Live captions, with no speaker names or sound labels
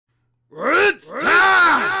It's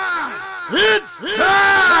time! It's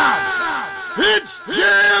time! It's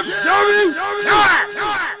JFW time!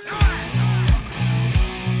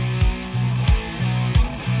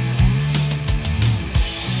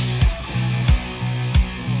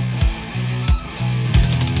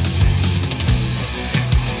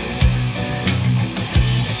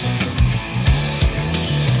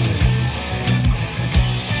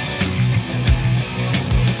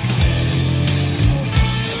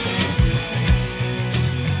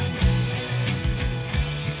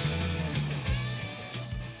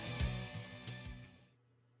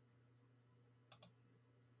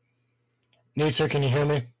 Neeser, can you hear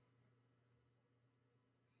me?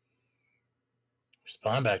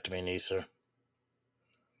 Respond back to me, Neeser.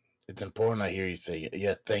 It's important I hear you say,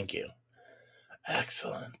 yeah, thank you.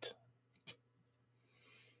 Excellent.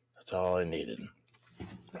 That's all I needed.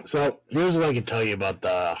 So, here's what I can tell you about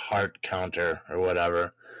the heart counter or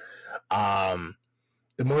whatever. The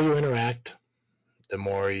more you interact, the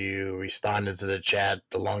more you respond into the chat,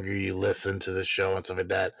 the longer you listen to the show and stuff like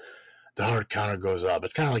that, the heart counter goes up.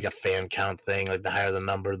 It's kind of like a fan count thing. Like the higher the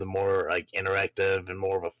number, the more like interactive and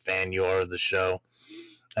more of a fan you are of the show.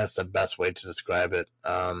 That's the best way to describe it.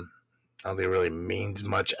 I don't think it really means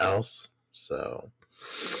much else. So,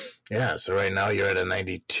 yeah. So right now you're at a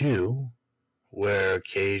 92, where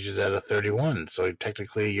Cage is at a 31. So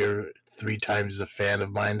technically you're 3 times the fan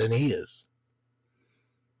of mine than he is.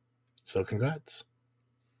 So congrats.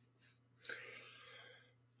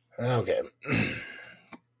 Okay.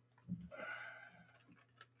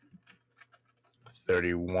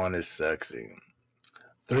 31 is sexy.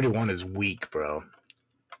 31 is weak, bro.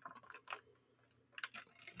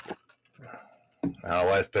 I don't know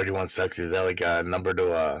why is 31 sexy. Is that like a number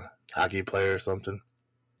to a hockey player or something?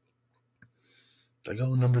 Like,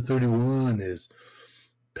 oh, number 31 is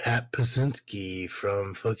Pat Pasinski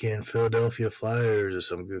from fucking Philadelphia Flyers or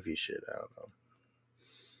some goofy shit. I don't know.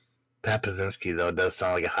 Pat Pasinski, though, does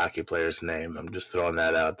sound like a hockey player's name. I'm just throwing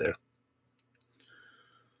that out there.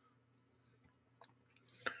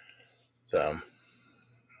 So,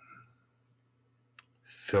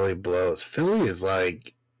 Philly blows. Philly is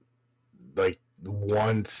like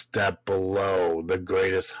one step below the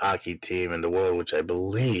greatest hockey team in the world, which I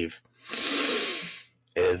believe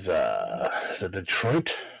is it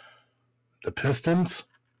Detroit? The Pistons?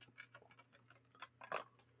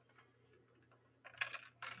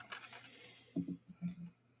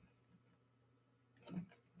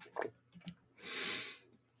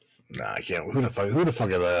 Nah, I can't. Who the fuck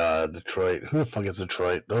is Detroit? Who the fuck is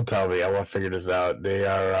Detroit? Don't tell me. I want to figure this out. They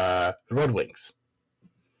are the Red Wings.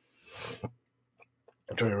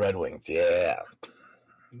 Detroit Red Wings, yeah.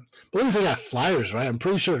 But at least they got Flyers, right? I'm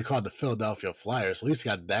pretty sure they're called the Philadelphia Flyers. At least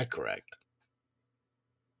I got that correct.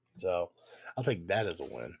 So, I'll take that as a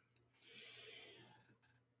win.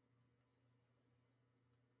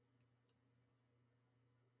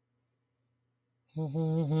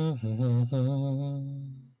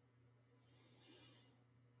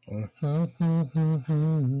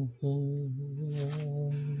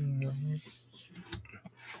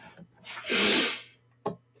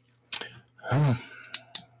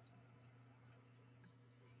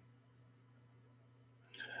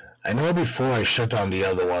 I know before I shut down the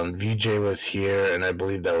other one, VJ was here, and I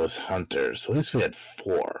believe that was Hunter. So at least we had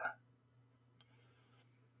 4.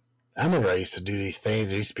 I remember I used to do these things.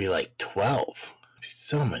 There used to be like 12.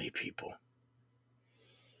 So many people.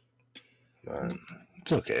 But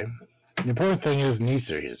it's okay. The important thing is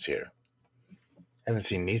Neeser is here. I haven't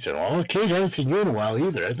seen Neeser in a while. Okay, I haven't seen you in a while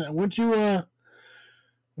either. Weren't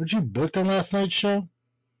you booked on last night's show?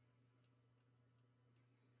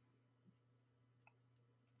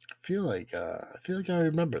 I feel like I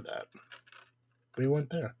remember that. But you weren't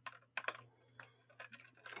there.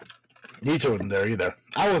 Neeser wasn't there either.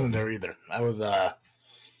 I wasn't there either. I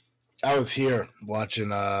was here watching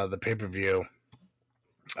the pay-per-view,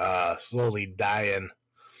 slowly dying,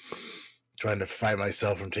 trying to fight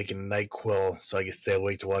myself from taking NyQuil so I could stay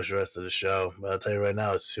awake to watch the rest of the show. But I'll tell you right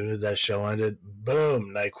now, as soon as that show ended,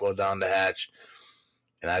 boom, NyQuil down the hatch,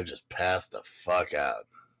 and I just passed the fuck out.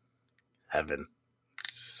 Heaven.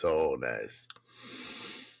 So nice.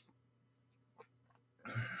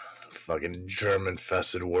 Fucking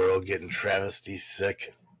German-infested world getting travesty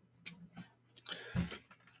sick.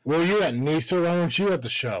 Where were you at, Neeser? Why weren't you at the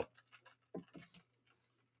show?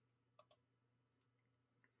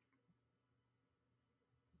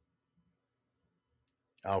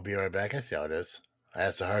 I'll be right back. I see how it is. I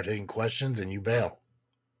ask the hard-hitting questions and you bail.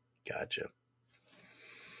 Gotcha.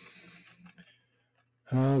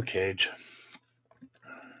 Okay.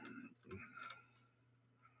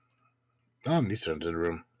 Oh, Neeser into the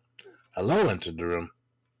room. Hello entered the room.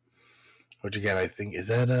 Which again, I think, is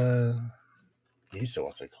that, he still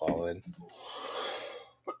wants to call in.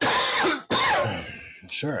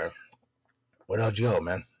 Sure. Where'd you go,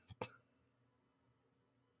 man?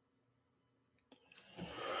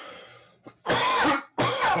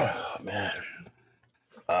 Oh, man.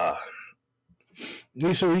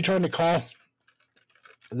 Lisa, were you trying to call?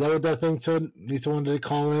 Is that what that thing said? Lisa wanted to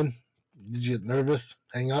call in? Did you get nervous?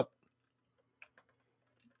 Hang up?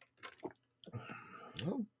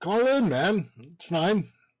 Well, call in, man. It's fine.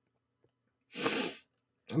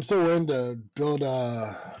 I'm still willing to build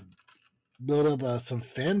up some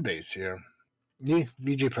fan base here. Yeah,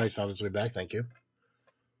 BJ Price found his way back. Thank you.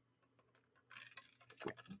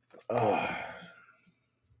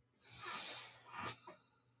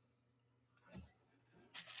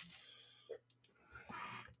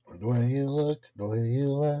 The way you look, the way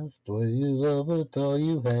you laugh, the way you love with all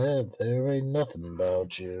you have, there ain't nothing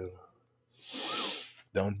about you.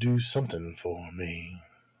 Don't do something for me.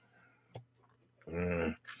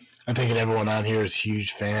 I take it everyone on here is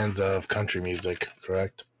huge fans of country music,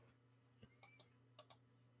 correct?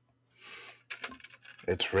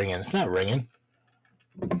 It's ringing. It's not ringing.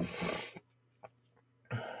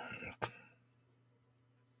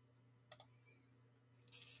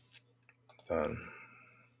 Done.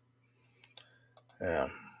 Yeah.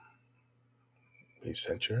 We've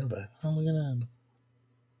sent your invite. Oh, look at that.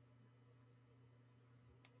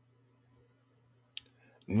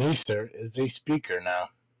 Neeser is a speaker now.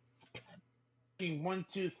 1,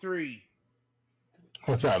 2, 3.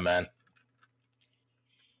 What's up, man?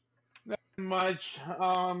 Not much.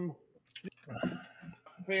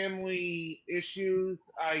 Family issues.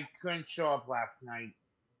 I couldn't show up last night.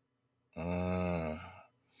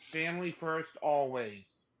 Family first, always.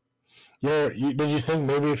 Yeah. Did you think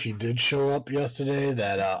maybe if you did show up yesterday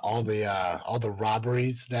that all the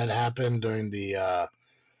robberies that happened during the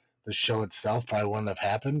show itself probably wouldn't have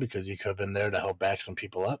happened because you could have been there to help back some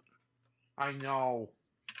people up? I know.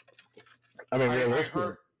 I mean,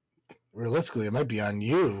 realistically, it might be on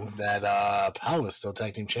you that Powell is still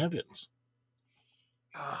tag team champions.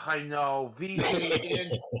 I know. VJ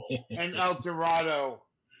and El Dorado.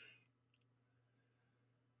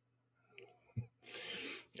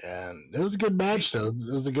 And it was a good match, though.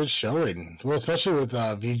 It was a good showing. Well, especially with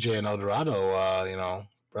VJ and El Dorado,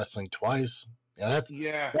 wrestling twice.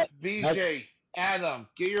 Yeah, VJ, Adam,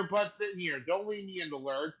 get your butts in here. Don't leave me in the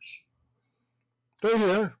lurch. They're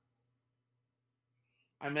here.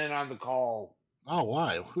 I'm in on the call. Oh,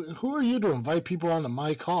 why? Who are you to invite people onto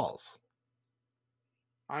my calls?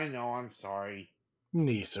 I know, I'm sorry.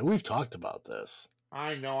 Neeser, we've talked about this.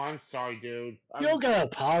 I know, I'm sorry, dude. You don't gotta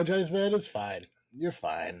apologize, man. It's fine. You're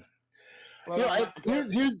fine.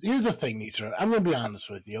 Here's the thing, Neeser. I'm gonna be honest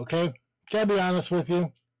with you, okay? Can I be honest with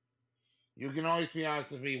you? You can always be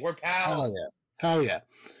honest with me. We're pals. Hell yeah.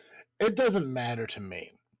 It doesn't matter to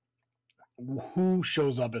me who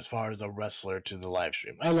shows up as far as a wrestler to the live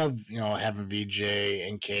stream. I love, having VJ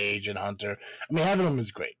and Cage and Hunter. I mean, having them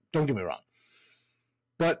is great. Don't get me wrong.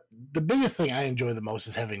 But the biggest thing I enjoy the most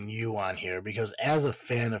is having you on here because as a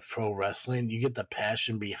fan of pro wrestling, you get the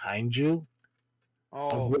passion behind you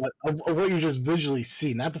of what you just visually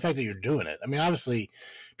see, not the fact that you're doing it. I mean, obviously,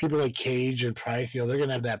 people like Cage and Price, they're going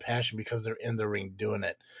to have that passion because they're in the ring doing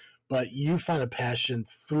it. But you find a passion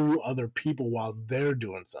through other people while they're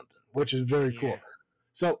doing something, which is very cool.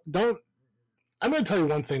 So I'm going to tell you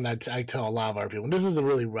one thing that I tell a lot of our people, and this isn't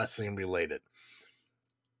really wrestling related.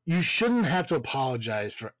 You shouldn't have to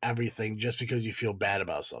apologize for everything just because you feel bad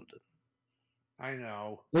about something. I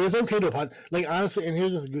know. Like, it's okay to apologize. Like, honestly, and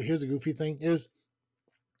here's a goofy thing is,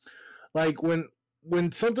 like, when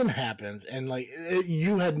something happens and, like,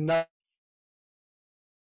 you had not.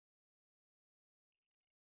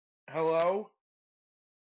 Hello?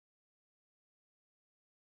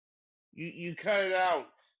 You cut it out.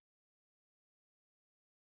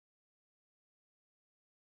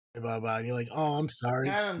 And you're like, oh, I'm sorry.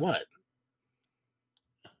 Adam. What?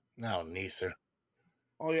 No, Neeser.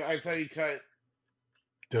 Oh, yeah, I thought you cut.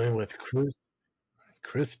 Doing with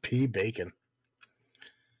Chris P. Bacon.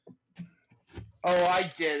 Oh,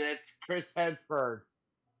 I get it. Chris Hedford.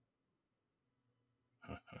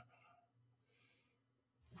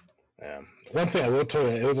 Yeah. One thing I will tell you,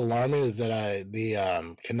 it was alarming, is that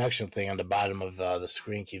the connection thing on the bottom of the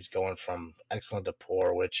screen keeps going from excellent to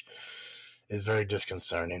poor, which is very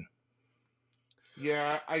disconcerting.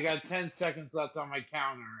 Yeah, I got 10 seconds left on my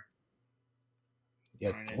counter.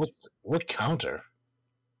 Yeah, what counter?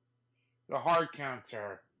 The hard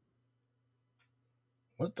counter.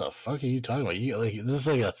 What the fuck are you talking about? This is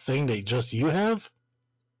like a thing that just you have?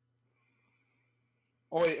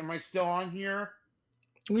 Oh, wait, am I still on here?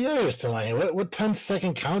 Yeah, you're still on here. What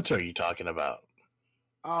 10-second counter are you talking about?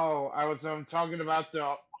 Oh, I was talking about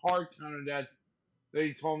the hard counter that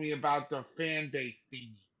they told me about the fan base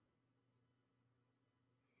thingy.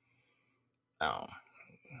 Oh,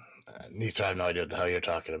 Nisa, I have no idea what the hell you're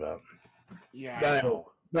talking about. Yeah, I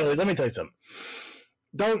know. Anyways, let me tell you something.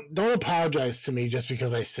 Don't apologize to me just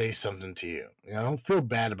because I say something to you. You know, don't feel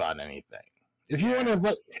bad about anything. If you want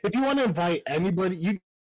to invite anybody, you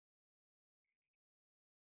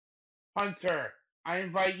Hunter, I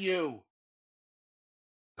invite you.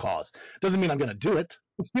 cause doesn't mean I'm gonna do it.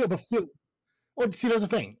 Or see, there's the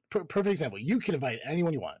thing. Perfect example. You can invite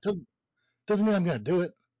anyone you want. Doesn't mean I'm gonna do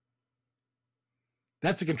it.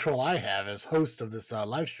 That's the control I have as host of this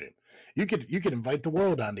live stream. You could invite the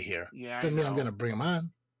world onto here. Yeah, Doesn't I mean I'm know. gonna bring them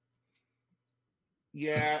on.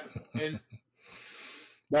 Yeah, and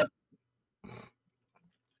But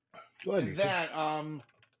go ahead, and Nisa. that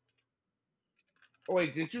Oh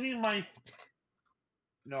wait, did you mean my?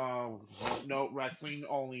 No, wrestling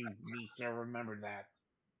only, Nisa. Remember that.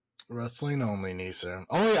 Wrestling only, Nisa.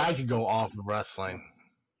 Only I could go off of wrestling.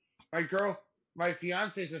 My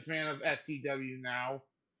fiance is a fan of SCW now.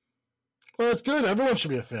 Well, it's good. Everyone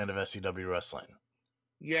should be a fan of SCW wrestling.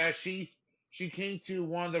 Yeah, she came to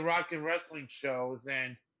one of the rock and wrestling shows,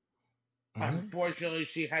 and unfortunately,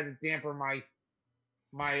 she had to damper my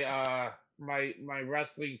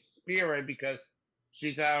wrestling spirit because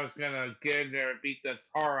she thought I was gonna get in there and beat the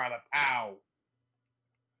tar out of Pow.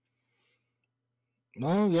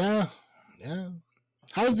 Oh yeah.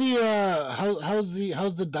 How's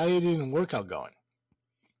the dieting and workout going?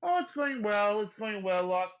 Oh, it's going well. It's going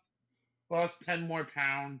well. Lost 10 more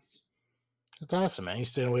pounds. That's awesome, man. You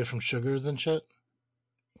staying away from sugars and shit?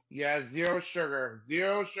 Yeah, zero sugar,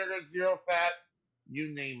 zero fat.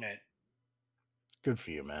 You name it. Good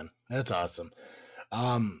for you, man. That's awesome.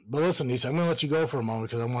 But listen, Nisa, I'm gonna let you go for a moment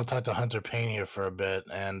because I want to talk to Hunter Payne here for a bit,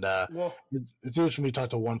 and Well, it's easier for me to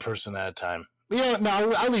talk to one person at a time. But yeah, no,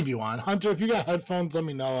 I'll leave you on. Hunter, if you got headphones, let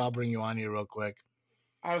me know. I'll bring you on here real quick.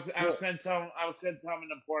 I was gonna tell him an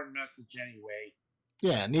important message anyway.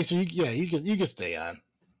 Yeah, Nisa, you can stay on.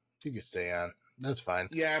 You can stay on. That's fine.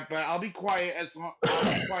 Yeah, but I'll be quiet I'll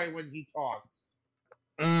be quiet when he talks.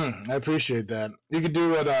 I appreciate that. You could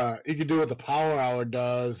do what the Power Hour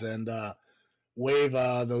does and wave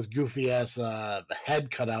those goofy ass head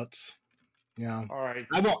cutouts. You know, All right.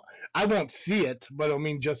 I won't see it, but it'll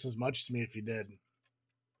mean just as much to me if you did.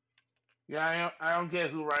 Yeah, I don't get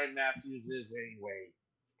who Ryan Matthews is anyway.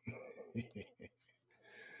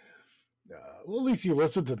 Well, at least you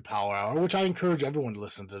listen to the Power Hour, which I encourage everyone to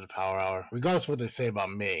listen to the Power Hour, regardless of what they say about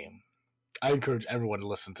me. I encourage everyone to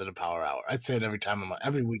listen to the Power Hour. I'd say it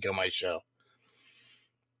every week on my show.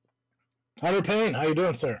 Hunter Payne, how you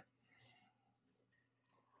doing, sir?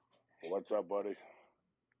 What's up, buddy?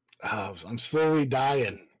 I'm slowly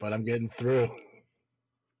dying, but I'm getting through.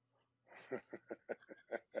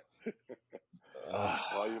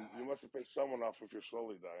 Well, you must have pissed someone off if you're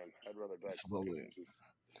slowly dying. I'd rather die Slowly. easy.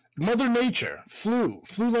 Mother Nature,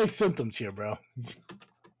 flu-like symptoms here, bro.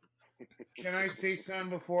 Can I say something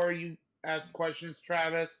before you ask questions,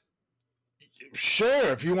 Travis?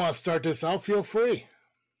 Sure, if you want to start this out, feel free.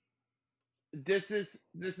 This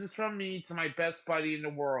is from me to my best buddy in the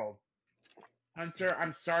world. Hunter,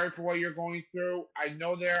 I'm sorry for what you're going through. I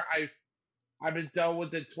know I've been dealt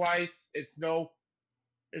with it twice. It's no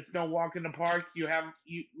walk in the park.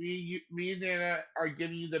 Me and Nana are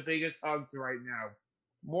giving you the biggest hugs right now.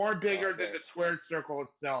 More bigger than the squared circle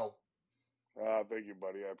itself. Thank you,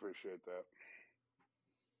 buddy. I appreciate that.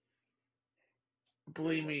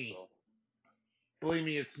 Believe me,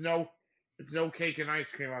 it's no cake and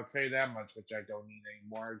ice cream. I'll tell you that much, which I don't need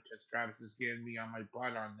anymore because Travis is getting me on my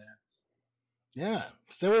butt on that. Yeah,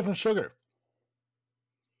 stay away from sugar.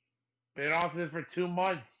 Been off it for 2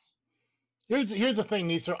 months. Here's the thing,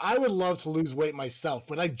 Nisa. I would love to lose weight myself,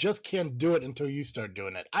 but I just can't do it until you start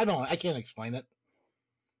doing it. I can't explain it.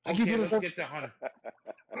 Okay, let's get to Hunter.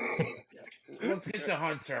 Let's get to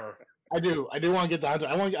Hunter. I do want to get to Hunter.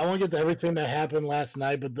 I want to get to everything that happened last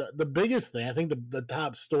night, but the biggest thing, I think the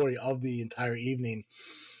top story of the entire evening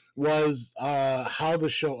was how the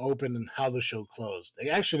show opened and how the show closed.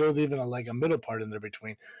 Actually, there was even a middle part in there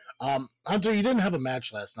between. Hunter, you didn't have a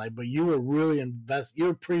match last night, but you were really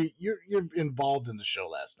You're involved in the show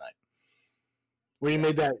last night, where you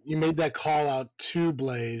made that call out to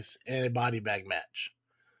Blaze in a body bag match.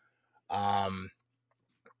 I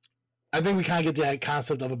think we kind of get the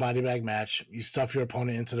concept of a body bag match. You stuff your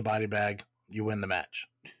opponent into the body bag, you win the match.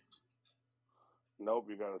 Nope,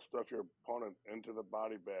 you got to stuff your opponent into the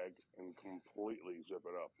body bag and completely zip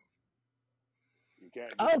it up. You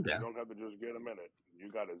can't. Oh, You okay. don't have to just get them in it.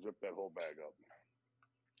 You got to zip that whole bag up.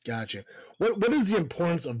 Gotcha. What is the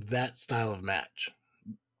importance of that style of match?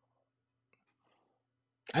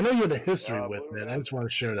 I know you have a history with it. I just want to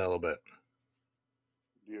share that a little bit.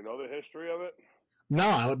 Do you know the history of it?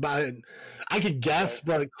 No, I could guess,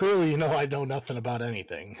 but clearly, I know nothing about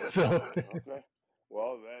anything. So. Okay.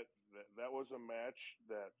 Well, that was a match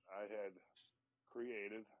that I had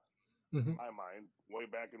created in my mind way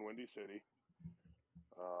back in Windy City.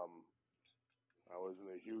 I was in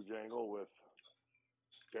a huge angle with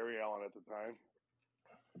Terry Allen at the time.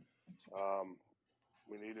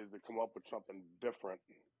 We needed to come up with something different,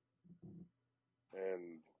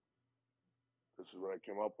 and this is what I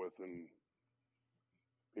came up with, and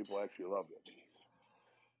people actually loved it.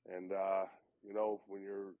 And when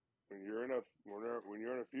you're in a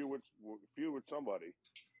feud with somebody,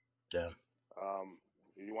 yeah,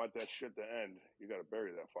 you want that shit to end, you got to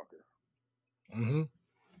bury that fucker. Mm-hmm.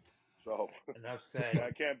 So Enough said.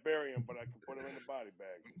 I can't bury him, but I can put him in the body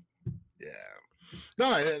bag. Yeah.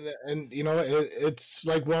 No, and it's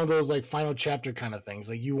like one of those like final chapter kind of things.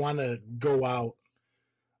 Like you want to go out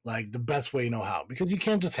like the best way you know how, because you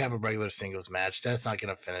can't just have a regular singles match. That's not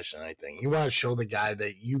going to finish anything. You want to show the guy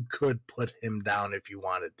that you could put him down if you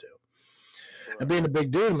wanted to. Right. And being a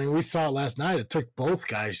big dude, I mean, we saw it last night. It took both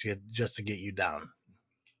guys just to get you down.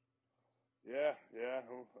 Yeah,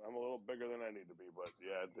 I'm a little bigger than I need to be, but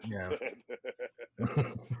yeah.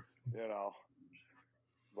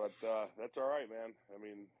 But that's all right, man. I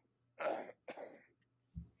mean,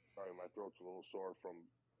 sorry, my throat's a little sore from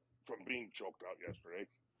being choked out yesterday.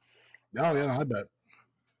 Oh yeah, I bet.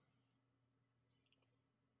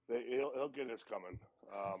 He'll get his coming.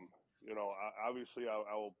 Obviously,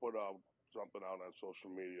 I will put something out on social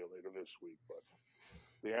media later this week. But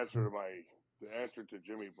the answer to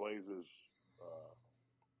Jimmy Blaze's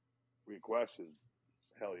request is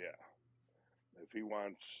hell yeah. If he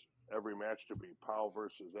wants every match to be POW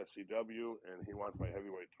versus SCW, and he wants my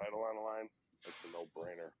heavyweight title on the line, that's a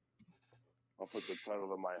no-brainer. I'll put the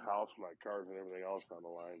title of my house, my cars, and everything else on the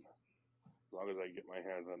line, as long as I get my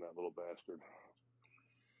hands on that little bastard.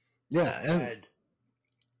 Yeah, and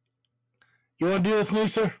you want to do this,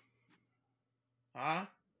 Nieser? Huh?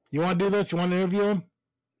 You want to do this? You want to interview him?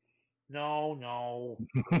 No.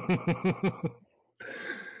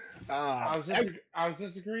 I was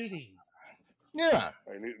just greeting. Yeah.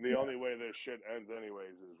 The only way this shit ends,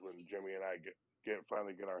 anyways, is when Jimmy and I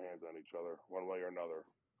finally get our hands on each other, one way or another.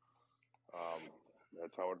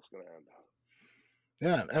 That's how it's gonna end.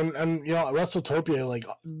 Yeah, and Wrestltopia, like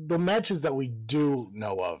the matches that we do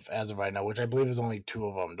know of as of right now, which I believe is only 2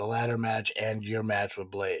 of them, the ladder match and your match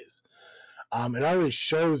with Blaze. It always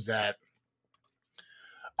shows that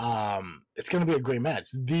it's going to be a great match.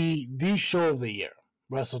 The show of the year,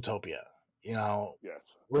 Wrestltopia. Yes.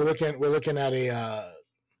 We're looking at a.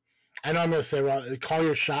 I know I'm going to say call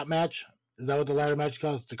your shot match. Is that what the ladder match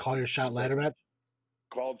calls? The call your shot ladder match.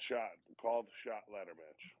 Called shot ladder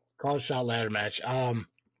match. Called shot ladder match. I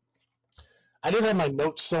did have my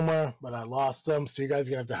notes somewhere, but I lost them, so you guys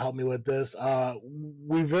are going to have to help me with this.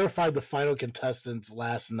 We verified the final contestants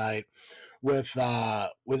last night with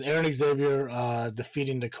Aaron Xavier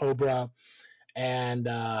defeating the Cobra and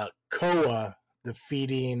Koa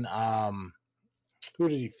defeating who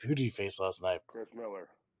did he face last night?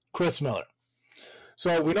 Chris Miller.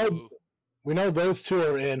 So we know those 2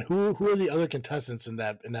 are in. Who are the other contestants in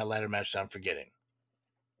that ladder match that I'm forgetting?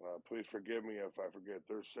 Please forgive me if I forget.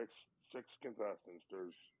 There's six contestants.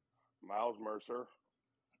 There's Miles Mercer.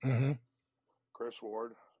 Mm-hmm. Chris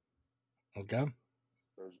Ward. Okay.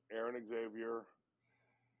 There's Aaron Xavier.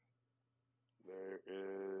 There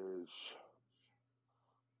is...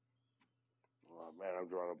 Oh, man, I'm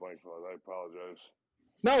drawing a blank, fellas. I apologize.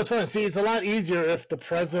 No, it's fine. See, it's a lot easier if the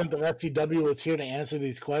president of SCW was here to answer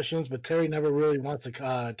these questions, but Terry never really wants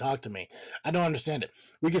to talk to me. I don't understand it.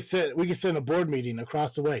 We could sit in a board meeting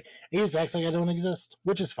across the way. He just acts like I don't exist,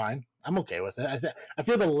 which is fine. I'm okay with it. I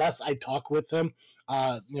feel the less I talk with him,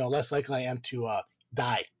 less likely I am to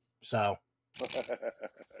die. So.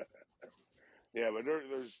 Yeah, but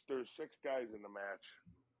there's 6 guys in the match.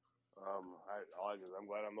 I'm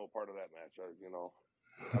glad I'm no part of that match.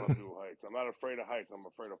 I don't do heights. I'm not afraid of heights. I'm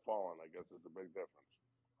afraid of falling. I guess it's a big difference.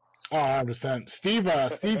 Oh, 100%.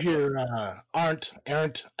 Steve here, Arndt,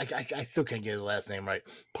 I still can't get his last name right.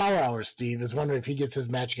 Power Hour Steve is wondering if he gets his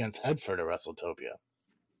match against Headford at Wrestltopia.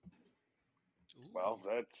 Well,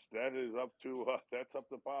 that is up to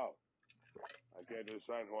Pow. I can't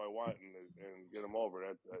decide who I want and get him over.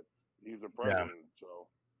 That he's the president, so.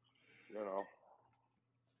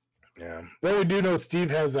 Yeah. Well, we do know Steve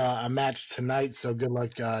has a match tonight, so good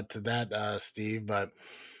luck to that, Steve. But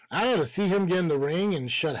I don't know, to see him get in the ring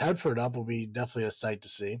and shut Hedford up will be definitely a sight to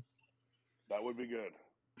see. That would be good.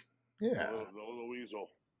 Yeah. The little weasel.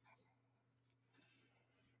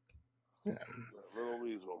 Yeah. The little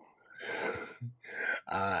weasel.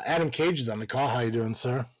 Adam Cage is on the call. How you doing,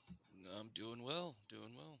 sir? I'm doing well.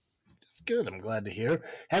 It's good. I'm glad to hear.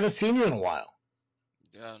 Haven't seen you in a while.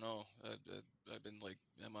 Yeah, no, I've been like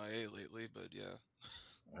MIA lately, but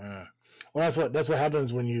yeah. Well, that's what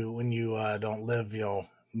happens when you don't live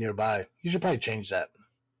nearby. You should probably change that.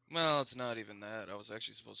 Well, it's not even that. I was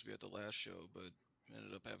actually supposed to be at the last show, but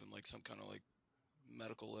ended up having like some kind of like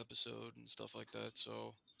medical episode and stuff like that.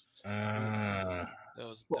 So that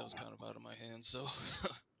was kind of out of my hands. So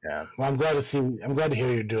yeah. Well, I'm glad to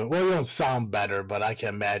hear you're doing. Well, you don't sound better, but I can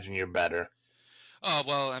imagine you're better. oh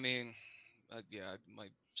well, I mean, yeah, my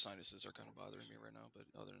sinuses are kind of bothering me right now, but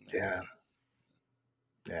other than that,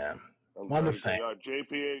 yeah. I'm just saying.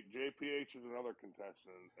 JPH is another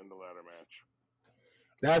contestant in the ladder match.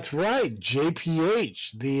 That's right,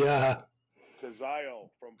 JPH, the Kazile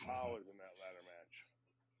from POW is in that ladder match.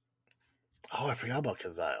 Oh, I forgot about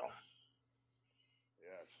Kazile.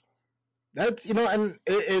 Yes. That's and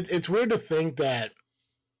it's weird to think that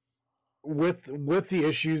with the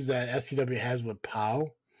issues that SCW has with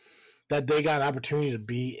POW, that they got an opportunity to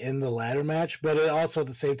be in the ladder match, but it also at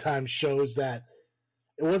the same time shows that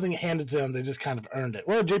it wasn't handed to them; they just kind of earned it.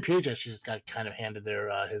 Well, JPH actually just got kind of handed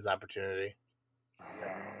his opportunity.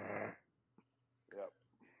 Yep.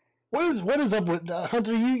 What is up with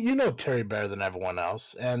Hunter? You know Terry better than everyone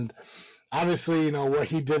else, and obviously what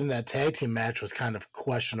he did in that tag team match was kind of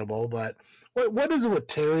questionable. But what is it with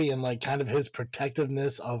Terry and like kind of his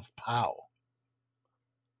protectiveness of POW?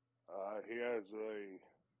 He has a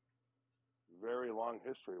very long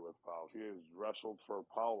history with POW. He has wrestled for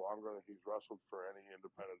POW longer than he's wrestled for any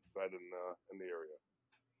independent fed in the area.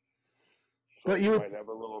 So But you might have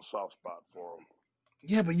a little soft spot for him.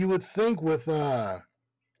 Yeah, but you would think with the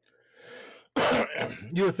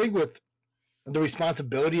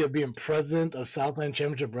responsibility of being president of Southland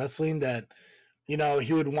Championship Wrestling that he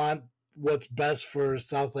would want what's best for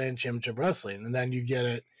Southland Championship Wrestling, and then you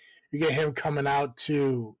get him coming out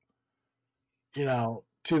to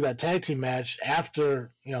that tag team match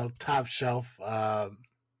after Top Shelf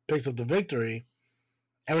picks up the victory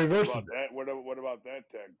and reverses it. What about that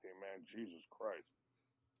tag team, man? Jesus Christ!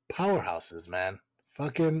 Powerhouses, man,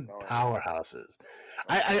 fucking powerhouses.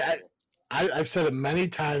 I've said it many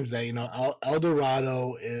times that El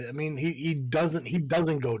Dorado. He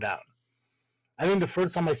doesn't go down. I think the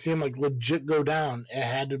first time I see him like legit go down,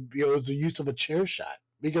 it was the use of a chair shot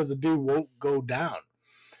because the dude won't go down.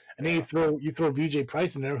 And then you throw VJ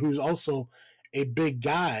Price in there, who's also a big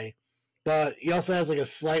guy, but he also has like a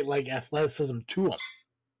slight like athleticism to him.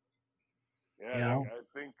 Yeah, I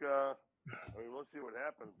think we'll see what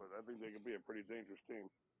happens, but I think they could be a pretty dangerous team.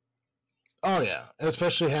 Oh yeah,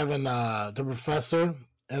 especially having the professor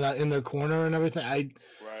in their corner and everything. Right.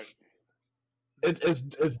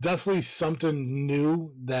 It's definitely something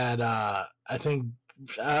new that I think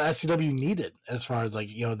SCW needed as far as like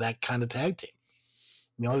that kind of tag team.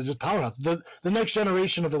 Just powerhouse. The next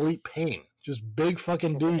generation of Elite Pain, just big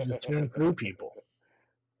fucking dudes just tearing through people.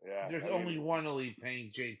 Yeah. There's only one Elite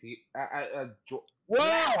Pain, JP.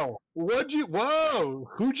 Whoa! Whoa!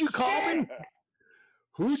 Who'd you call me?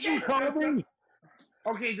 Who'd you call me?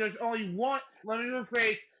 Okay, there's only one. Let me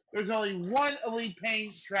rephrase. There's only one Elite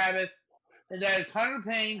Pain, Travis, and that is Hunter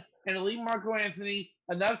Payne and Elite Marco Anthony.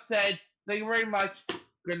 Enough said. Thank you very much.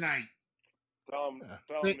 Good night. Tell him,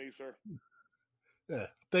 me, sir. Yeah,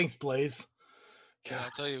 thanks, Blaze. Yeah,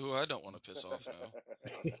 I'll tell you who I don't want to piss off now.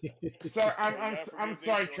 Sorry, I'm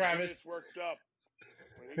sorry, Travis. When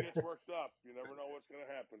he gets worked up, you never know what's gonna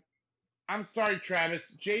happen. I'm sorry,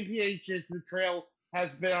 Travis. JPH's betrayal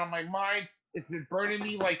has been on my mind. It's been burning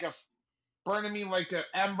me like an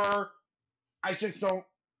ember. I just don't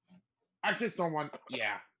want.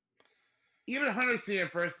 Yeah. Even Hunter seeing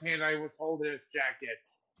it firsthand, I was holding his jacket.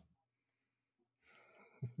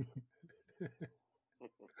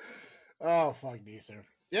 Oh fuck, Deezer.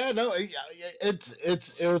 Yeah, no, it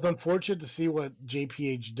was unfortunate to see what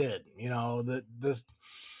JPH did.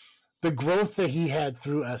 The growth that he had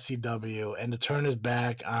through SCW and to turn his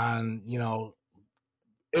back on,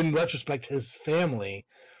 in retrospect, his family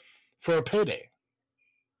for a payday.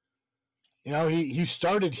 He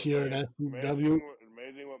started here at SCW.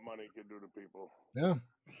 Amazing what money can do to people. Yeah.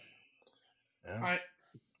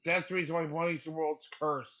 That's the reason why money's the world's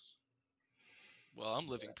curse. Well, I'm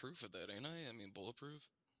living proof of that, ain't I? I mean, bulletproof.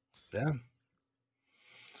 Yeah.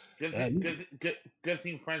 Good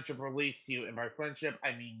thing friendship released you, and by friendship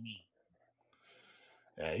I mean me.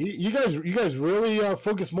 Yeah, you guys really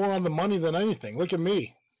focus more on the money than anything. Look at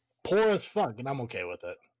me, poor as fuck, and I'm okay with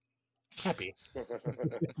it. Happy. Hey,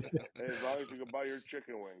 as long as you can buy your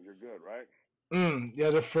chicken wings, you're good, right?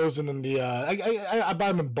 Yeah, they're frozen in the. I buy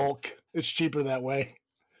them in bulk. It's cheaper that way.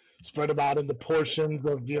 Spread them out into portions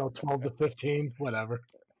of 12 to 15, whatever.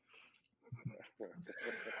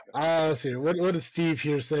 Let's see. What does Steve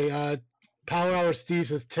here say? Power Hour Steve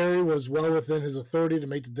says Terry was well within his authority to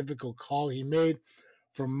make the difficult call he made.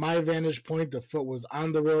 From my vantage point, the foot was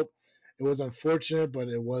on the rope. It was unfortunate, but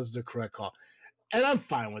it was the correct call. And I'm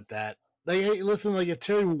fine with that. Like, hey, listen, like, if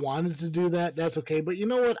Terry wanted to do that, that's okay. But you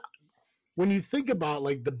know what? When you think about,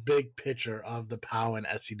 like, the big picture of the POW and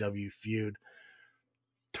SCW feud,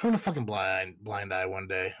 turn a fucking blind eye one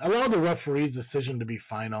day. Allow the referee's decision to be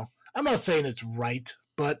final. I'm not saying it's right,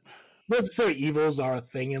 but let's say evils are a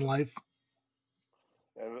thing in life.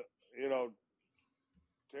 And,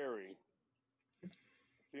 Terry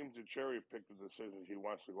seems to cherry pick the decisions he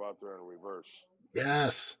wants to go out there and reverse.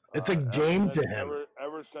 Yes, it's a game to him.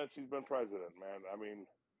 Ever since he's been president, man. I mean,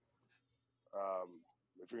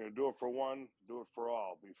 if you're going to do it for one, do it for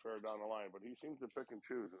all. Be fair down the line. But he seems to pick and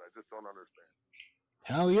choose, and I just don't understand.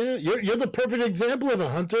 Hell yeah. You're the perfect example of it,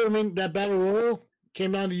 Hunter. I mean, that battle royal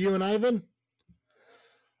came down to you and Ivan.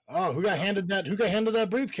 Oh, who got handed that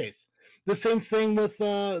briefcase? The same thing with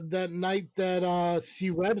that night that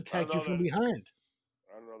C-Red attacked you from behind.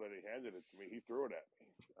 I don't know that he handed it to me. He threw it at me,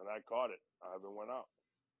 and I caught it. Ivan went out.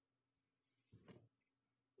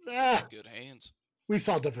 Good hands. We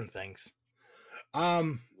saw different things.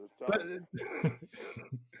 But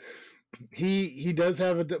he does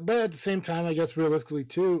have it. But at the same time, I guess realistically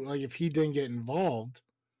too, like if he didn't get involved,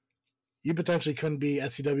 you potentially couldn't be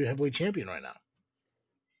SCW Heavyweight Champion right now.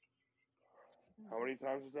 How many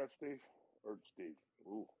times is that, Steve? Or Steve?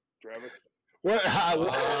 Ooh, Travis? What?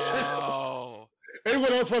 Oh.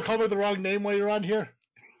 Anyone else want to call me the wrong name while you're on here?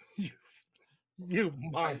 You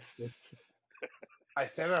monster. I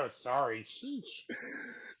said I was sorry. Sheesh.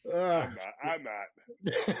 I'm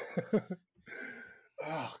not.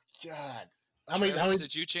 Oh, God. Travis,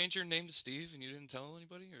 did you change your name to Steve and you didn't tell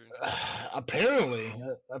anybody? Or?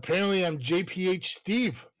 Apparently I'm JPH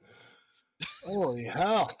Steve. Holy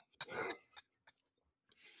hell.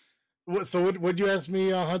 So would you ask me,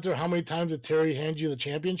 Hunter, how many times did Terry hand you the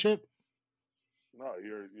championship? No,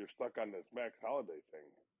 you're stuck on this Max Holiday thing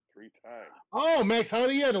 3 times. Oh, Max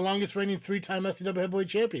Holiday, yeah, the longest reigning 3-time SCW Heavyweight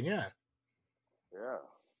Champion, yeah. Yeah.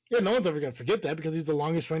 Yeah, no one's ever gonna forget that because he's the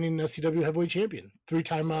longest reigning SCW Heavyweight Champion,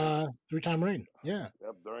 3-time reign, yeah.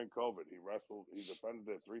 Yep. During COVID, he defended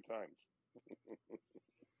it 3 times.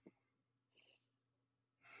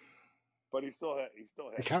 But he still had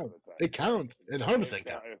it counts. It counts. It 100%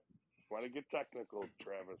 counts. Want to get technical,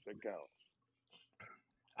 Travis? It counts.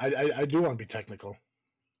 I do want to be technical.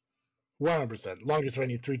 100%. Longest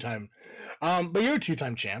reigning 3-time. But you're a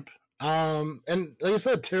 2-time champ. And like I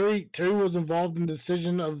said, Terry was involved in the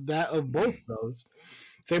decision of both of those.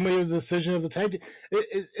 Same way it was the decision of the tag team.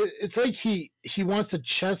 It's like he wants to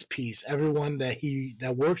chess piece everyone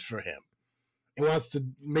that works for him. He wants to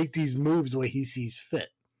make these moves the way he sees fit,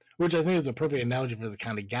 which I think is a perfect analogy for the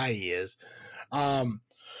kind of guy he is.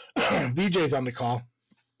 VJ's on the call,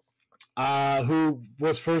 who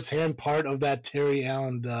was firsthand part of that Terry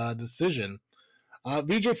Allen decision.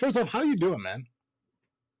 VJ, first off, how you doing, man?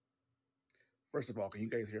 First of all, can you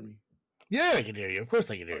guys hear me? Yeah, I can hear you. Of course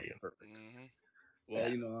I can hear you. Perfect. Mm-hmm.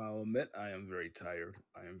 Well, I'll admit I am very tired.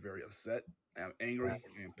 I am very upset. I am angry. I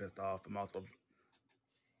am pissed off. I'm also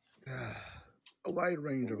a wide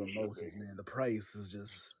range of emotions, man. The price is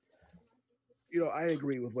just, I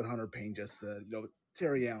agree with what Hunter Payne just said.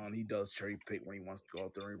 Terry Allen, he does cherry pick when he wants to go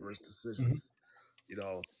out there and reverse decisions.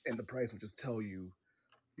 Mm-hmm. And the price would just tell you,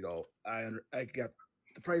 the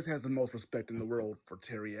price has the most respect in the world for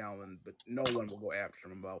Terry Allen, but no one will go after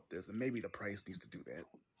him about this, and maybe the price needs to do that.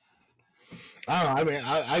 I don't know. I mean,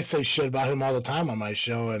 I say shit about him all the time on my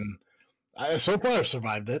show, and so far I've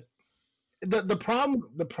survived it. The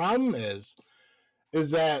problem is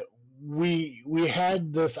that we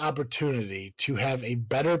had this opportunity to have a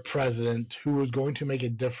better president who was going to make a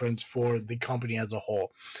difference for the company as a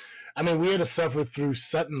whole. I mean, we had to suffer through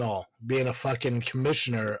Sentinel being a fucking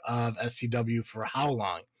commissioner of SCW for how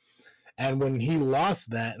long? And when he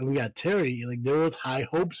lost that and we got Terry, there was high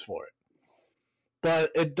hopes for it.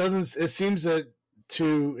 But it seems that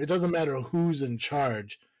it doesn't matter who's in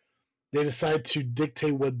charge. They decide to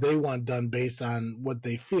dictate what they want done based on what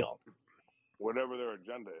they feel. whatever their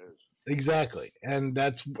agenda is. Exactly, and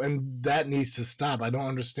that needs to stop. I don't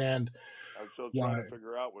understand. I'm still why. trying to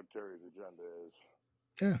figure out what Terry's agenda is.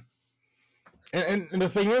 Yeah. And the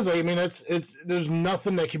thing is, I mean, it's there's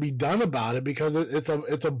nothing that can be done about it because it's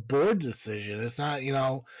a board decision. It's not,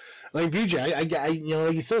 like VJ, I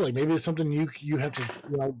like you said, like maybe it's something you have to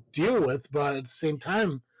deal with, but at the same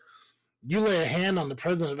time, you lay a hand on the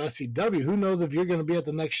president of SCW. Who knows if you're going to be at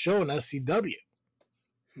the next show in SCW?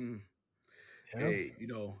 Hey,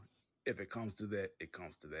 if it comes to that, it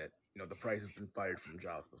comes to that. The Price has been fired from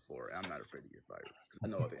jobs before. I'm not afraid to get fired because I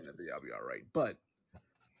know at the end of the day I'll be all right. But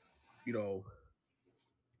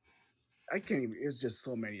I can't even. It's just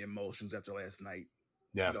so many emotions after last night.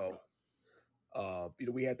 Yeah.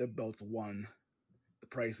 We had the belts won. The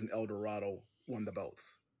Price and El Dorado won the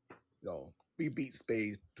belts. We beat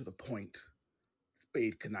Spade to the point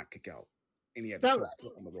Spade could not kick out, and he had the first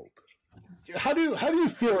foot on the rope. How do you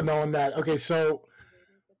feel knowing that? Okay, so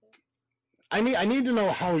I need to know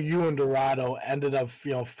how you and Dorado ended up,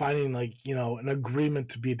 finding an agreement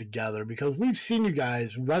to be together, because we've seen you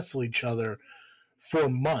guys wrestle each other for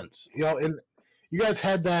months, and you guys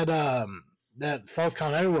had that Falls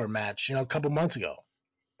Count Anywhere match, a couple months ago,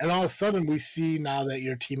 and all of a sudden we see now that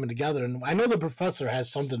you're teaming together, and I know the Professor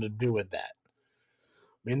has something to do with that.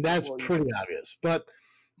 I mean, that's pretty obvious, but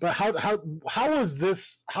how was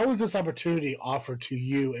this opportunity offered to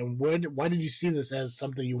you, and why did you see this as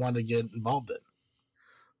something you wanted to get involved in?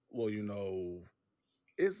 Well,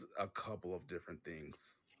 it's a couple of different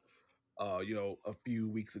things. A few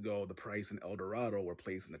weeks ago, the Price and El Dorado were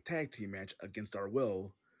placed in a tag team match against our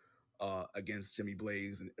will, against Jimmy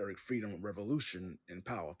Blaze and Eric Freedom Revolution in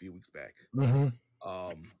POW a few weeks back. Mm-hmm.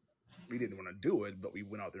 We didn't want to do it, but we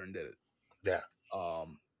went out there and did it. Yeah.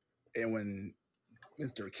 And when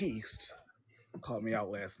Mr. Keast called me out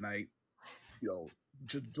last night,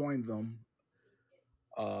 to join them,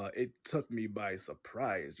 it took me by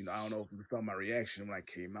surprise. I don't know if you saw my reaction when I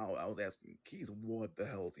came out. I was asking Keast, what the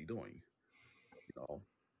hell is he doing?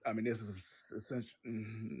 I mean, this is essentially,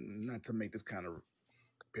 not to make this kind of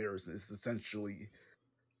comparison, it's essentially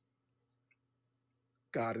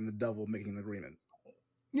God and the devil making an agreement.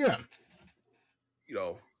 Yeah.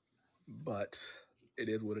 But it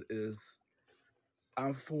is what it is.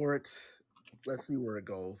 I'm for it. Let's see where it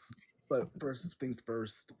goes. But first things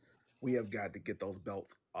first, we have got to get those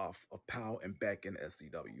belts off of POW and back in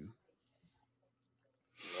SCW.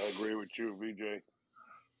 I agree with you, VJ.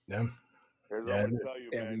 Yeah. Here's what I'm gonna tell you,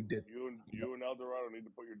 and man. We did. You and El Dorado need to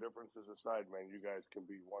put your differences aside, man. You guys can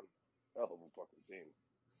be one hell of a fucking team.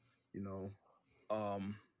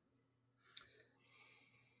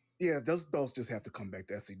 Yeah, those belts just have to come back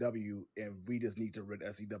to SCW, and we just need to rid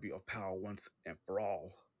SCW of POW once and for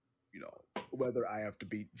all. Whether I have to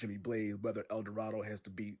beat Jimmy Blaze, whether El Dorado has to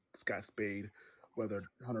beat Scott Spade, whether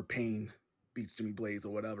Hunter Payne beats Jimmy Blaze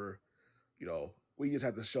or whatever, we just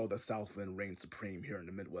have to show that Southland reigns supreme here in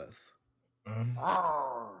the Midwest. Damn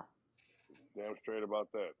straight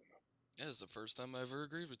about that. Yeah, it's the first time I ever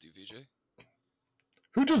agreed with you, VJ.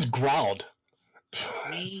 Who just growled?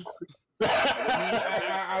 Me?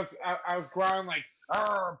 I was growling like,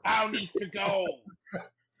 POW needs to go.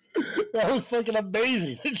 That was fucking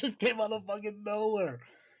amazing. It just came out of fucking nowhere.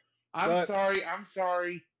 I'm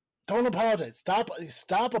sorry. Don't apologize.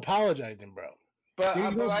 Stop apologizing, bro. But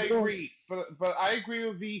I agree. But I agree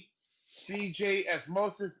with VJ as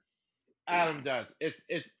most as Adam does.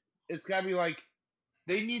 It's gotta be like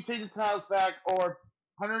they need to take the titles back, or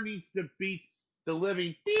Hunter needs to beat the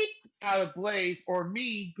living beep out of Blaze, or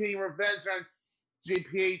me getting revenge on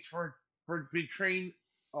JPH for betraying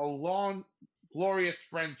a long, glorious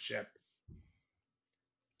friendship.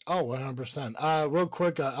 Oh, 100%. Real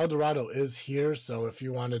quick, El Dorado is here, so if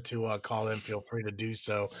you wanted to call in, feel free to do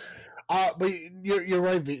so. But you're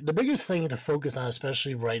right. The biggest thing to focus on,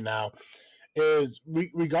 especially right now, is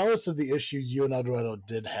regardless of the issues you and El Dorado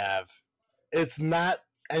did have, it's not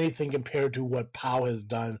anything compared to what POW has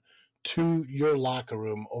done to your locker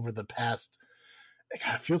room over the past, it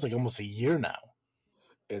feels like almost a year now.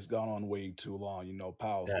 It's gone on way too long.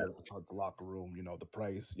 POW's the locker room. The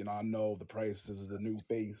Price. I know the Price is the new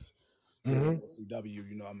face here in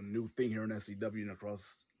SCW. I'm a new thing here in SCW and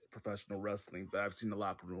across professional wrestling, but I've seen the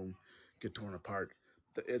locker room get torn apart.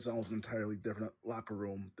 It's almost an entirely different locker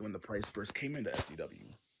room than when the Price first came into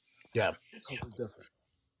SCW. Yeah. Totally different.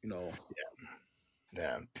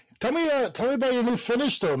 Yeah. Tell me about your new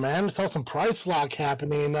finish, though, man. I saw some price lock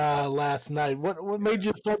happening last night. What made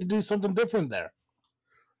you start to do something different there?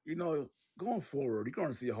 Going forward, you're going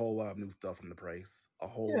to see a whole lot of new stuff from the Price. A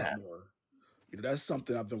whole lot more. That's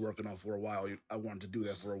something I've been working on for a while. I wanted to do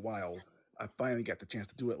that for a while. I finally got the chance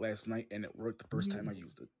to do it last night, and it worked the first time I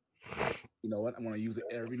used it. You know what? I'm going to use it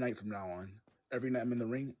every night from now on. Every night I'm in the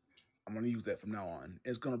ring, I'm going to use that from now on.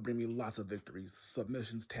 It's going to bring me lots of victories,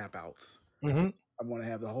 submissions, tap outs. I'm going to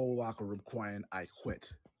have the whole locker room crying, I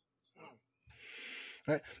quit.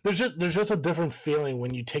 Right. There's just a different feeling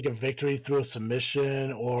when you take a victory through a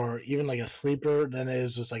submission or even like a sleeper than it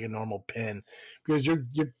is just like a normal pin, because you're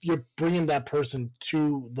bringing that person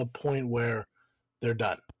to the point where they're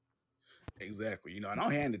done. Exactly. You know, and I'll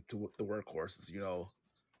hand it to the workhorses. You know,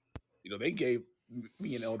 they gave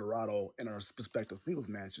me and El Dorado in our respective singles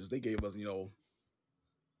matches. They gave us, you know,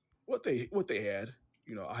 what they had.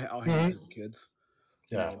 You know, I'll hand it to the kids.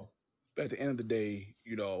 You know, but at the end of the day,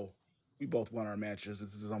 you know, we both won our matches.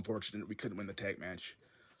 This is unfortunate we couldn't win the tag match.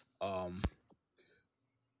 But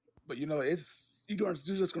you know, you're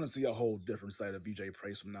just going to see a whole different side of VJ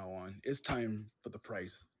Price from now on. It's time for the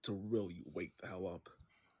Price to really wake the hell up.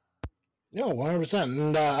 Yeah, 100%.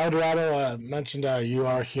 And El Dorado mentioned you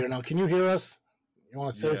are here now. Can you hear us? You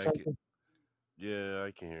want to say something? Yeah,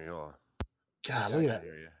 I can hear you all. God, look at that.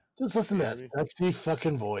 Just listen to that sexy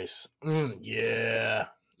fucking voice. Yeah.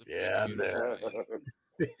 Yeah, I'm there.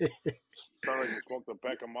 Sound like you smoked a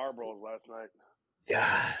pack of Marlboros last night.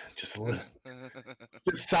 Yeah, just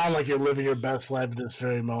sound like you're living your best life at this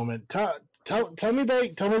very moment. Tell me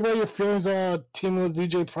about your feelings teaming with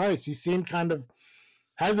VJ Price. You seemed kind of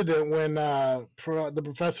hesitant when the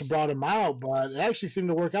professor brought him out, but it actually seemed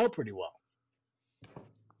to work out pretty well.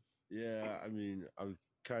 Yeah, I mean, I'm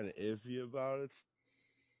kind of iffy about it.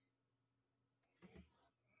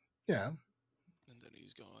 Yeah. And then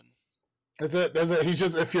he's gone. That's it. He's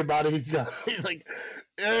just iffy about it. He's gone. He's like,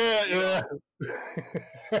 yeah. He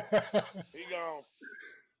gone.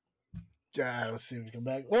 God, let's see if we come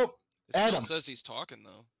back. Well, it Adam says he's talking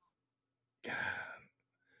though. God.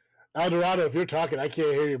 El Dorado, if you're talking, I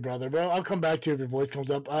can't hear you, brother. Bro, I'll come back to you if your voice comes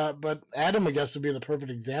up. But Adam, I guess, would be the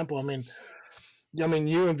perfect example. I mean,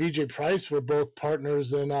 you and VJ Price were both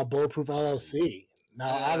partners in Bulletproof LLC.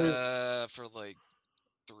 Now, for like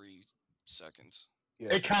 3 seconds.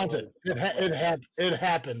 Yeah, it counted. It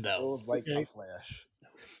happened though. It was like a flash.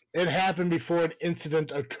 It happened before an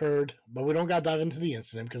incident occurred, but we don't got to dive into the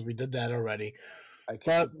incident because we did that already. I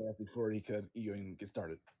kicked his ass before he could even get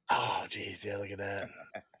started. Oh, jeez, yeah, look at that.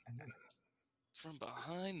 From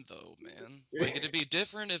behind, though, man. Like, it'd be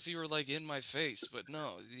different if you were, like, in my face, but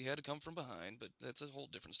no, he had to come from behind, but that's a whole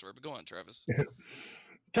different story. But go on, Travis.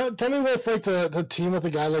 Tell me what it's like to team with a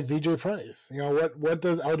guy like VJ Price. You know, what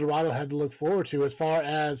does El Dorado have to look forward to as far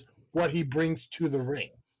as what he brings to the ring?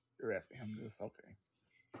 You're asking him this, okay.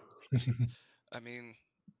 I mean,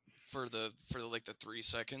 for the 3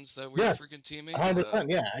 seconds that we were freaking teaming.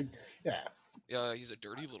 100%, yeah, he's a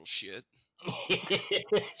dirty little shit.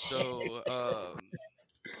 So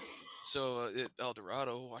El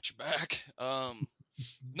Dorado, watch your back.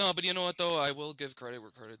 No, but you know what though? I will give credit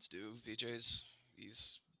where credit's due.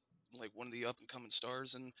 He's like one of the up and coming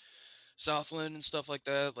stars in Southland and stuff like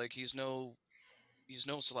that. Like he's no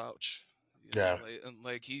slouch. You know,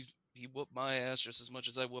 like he whooped my ass just as much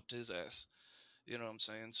as I whooped his ass. You know what I'm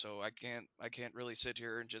saying? So I can't really sit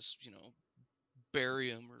here and just, you know, bury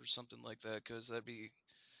him or something like that, because that'd be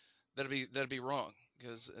wrong,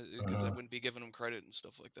 because I wouldn't be giving him credit and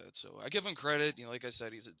stuff like that. So I give him credit, you know, like I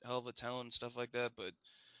said, he's a hell of a talent and stuff like that, but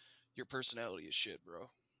your personality is shit, bro.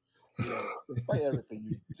 Yeah, despite everything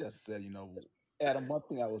you just said, you know, Adam, one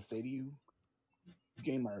thing I will say to you, you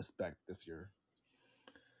gained my respect this year.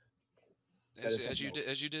 As you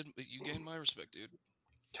did, you gained my respect, dude.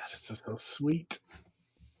 God, it's just so sweet.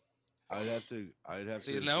 I'd have to.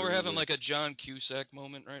 See, now we're having like a John Cusack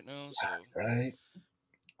moment right now. So right.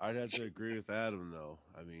 I'd have to agree with Adam though.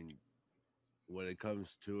 I mean, when it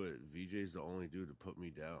comes to it, VJ's the only dude to put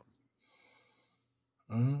me down.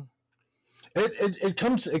 It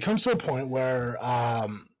comes to a point where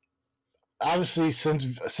obviously since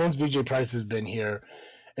VJ Price has been here,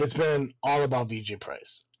 it's been all about VJ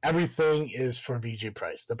Price. Everything is for VJ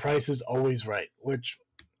Price. The price is always right, which,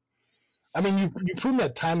 I mean, you prove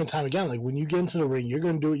that time and time again. Like, when you get into the ring, you're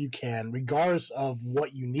going to do what you can, regardless of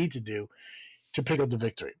what you need to do to pick up the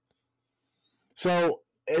victory. So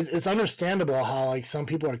it's understandable how, like, some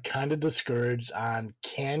people are kind of discouraged on,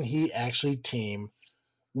 can he actually team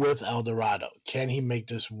with El Dorado? Can he make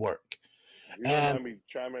this work? You don't mind me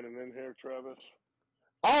chiming in here, Travis?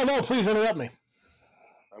 Oh, no, please interrupt me.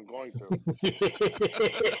 I'm going to. But I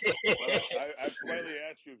politely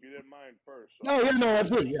asked you if you didn't mind first. So No,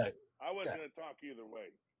 absolutely, yeah. I wasn't going to talk either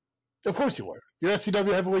way. Of course you were. You're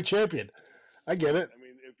SCW Heavyweight Champion. I get it. I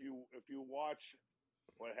mean, if you watch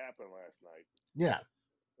what happened last night. Yeah.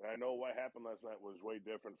 And I know what happened last night was way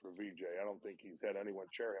different for VJ. I don't think he's had anyone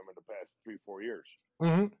cheer him in the past 3-4 years.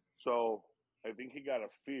 Mm-hmm. So I think he got a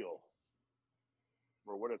feel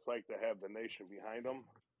for what it's like to have the nation behind him.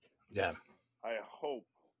 Yeah. I hope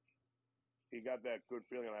he got that good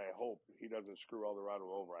feeling, and I hope he doesn't screw Eldorado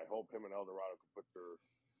over. I hope him and Eldorado can put their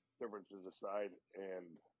differences aside and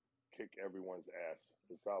kick everyone's ass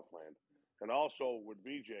in Southland. And also with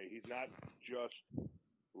VJ, he's not just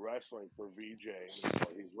wrestling for VJ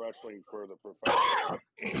anymore. He's wrestling for the professional.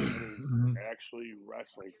 He's actually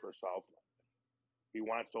wrestling for Southland. He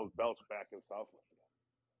wants those belts back in Southland.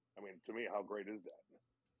 I mean, to me, how great is that?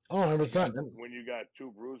 Oh, 100%. When you got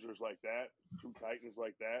two bruisers like that, two titans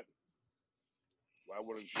like that, why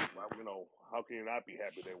wouldn't you? How can you not be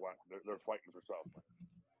happy they're fighting for Southland?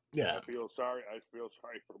 Yeah. I feel sorry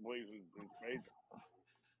for Blaze and Spade.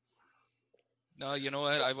 No, you know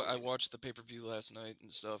what? I watched the pay-per-view last night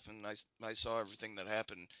and stuff, and I saw everything that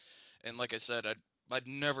happened. And like I said, I'd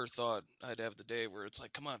never thought I'd have the day where it's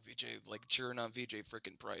like, come on, VJ, like cheering on VJ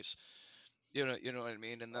freaking Price. You know what I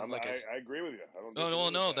mean? And then I agree with you. I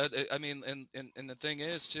don't. No. That I mean, and the thing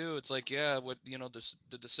is too, it's like, yeah, what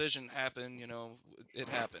the decision happened. It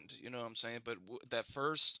happened. You know what I'm saying? But that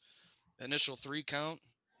first initial 3 count,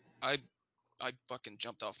 I fucking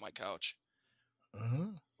jumped off my couch. Mm-hmm.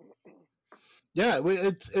 Yeah,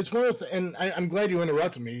 it's one of the, and I'm glad you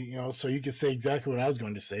interrupted me, so you could say exactly what I was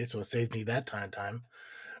going to say, so it saves me that time.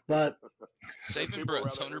 But saving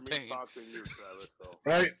breaths, Hunter Payne.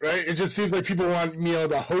 Right. It just seems like people want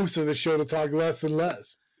the host of the show to talk less and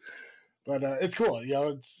less. But it's cool,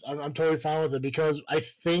 I'm totally fine with it because I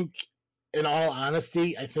think, in all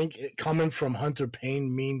honesty, it coming from Hunter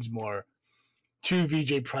Payne means more to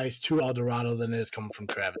VJ Price, to Eldorado than it is coming from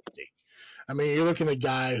Travesty. I mean, you're looking at a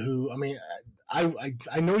guy who,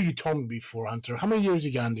 I know you told me before, Hunter. How many years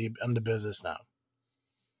you got in the business now?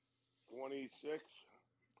 26.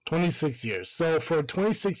 26 years. So for a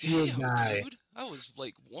 26 years guy, dude, I was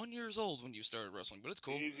like 1 year old when you started wrestling, but it's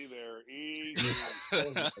cool. Easy there, easy. I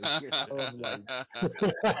was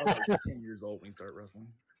like 10 years old when you started wrestling.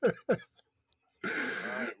 All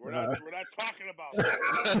right, we're not talking about that.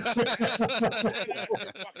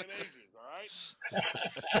 Fucking ages, all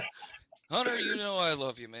right? Hunter, I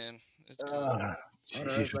love you, man. It's cool. Hunter,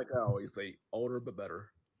 it's like I always say, older but better.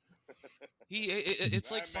 It's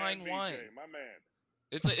like fine VJ, wine. My man.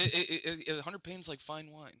 It's like Hunter Payne's like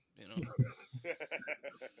fine wine,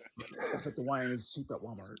 It's like the wine is cheap at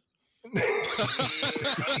Walmart. All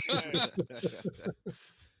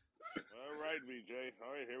right, VJ.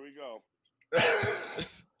 All right, here we go.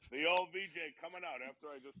 The old VJ coming out after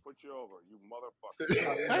I just put you over, you motherfucker.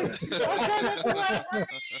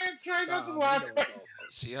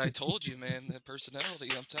 See, I told you, man. That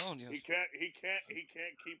personality, I'm telling you. He can't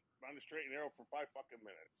keep on the straight and narrow for 5 fucking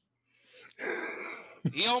minutes.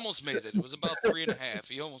 He almost made it. It was about 3.5.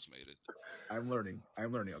 He almost made it. I'm learning.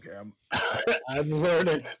 Okay. I'm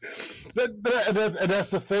learning. But that's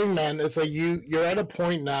the thing, man. It's like you're at a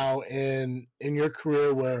point now in your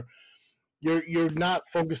career where you're not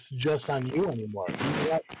focused just on you anymore.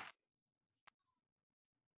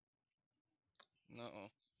 Uh-oh.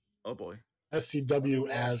 Oh boy. SCW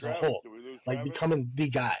as a whole, like becoming the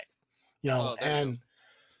guy, and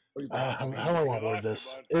how do I want to word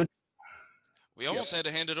this? We almost had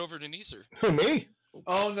to hand it over to Neeser. Who, me?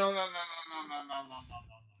 Oh no.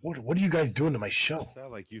 What are you guys doing to my show? It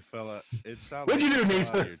sounded like you fell out. What'd you do,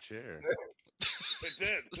 Neeser? Out of your chair. It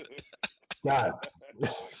did. God,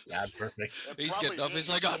 perfect. He's getting up. He's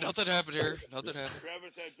like, nothing happened here. Nothing happened.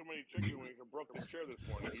 Travis had too many chicken wings and broke his chair this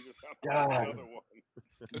morning. He just God. another one.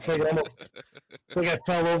 It's like I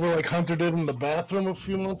fell over like Hunter did in the bathroom a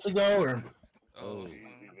few months ago, or. Oh. Easy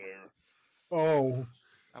there. Oh.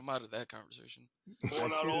 I'm out of that conversation.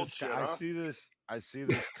 I see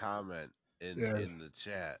this comment in the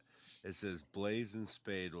chat. It says Blaze and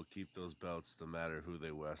Spade will keep those belts no matter who they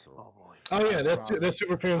wrestle. Oh boy. Oh yeah, that's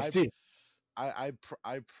Super Fan Steve. I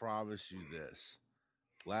promise you this.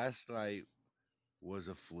 Last night was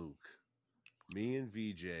a fluke. Me and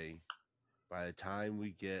VJ, by the time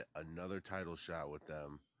we get another title shot with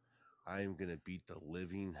them, I am gonna beat the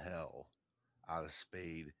living hell out of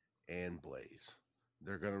Spade and Blaze.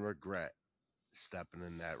 They're gonna regret stepping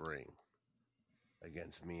in that ring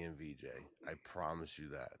against me and VJ. I promise you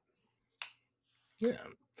that. Yeah.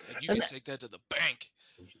 And you can take that to the bank.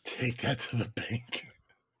 Take that to the bank.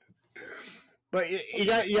 But you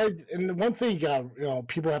got, and one thing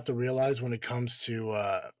people have to realize when it comes to,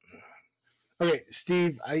 okay,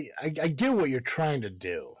 Steve, I get what you're trying to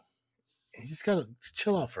do. You just gotta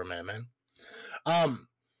chill out for a minute, man.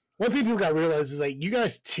 One thing people gotta realize is like you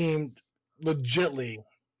guys teamed legitly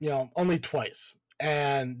only twice.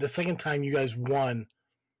 And the second time you guys won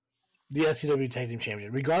the SCW Tag Team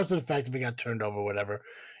Championship, regardless of the fact if it got turned over or whatever,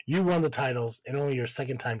 you won the titles and only your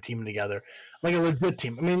second time teaming together like a legit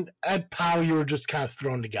team. I mean, at POW, you were just kind of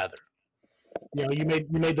thrown together. You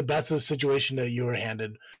made the best of the situation that you were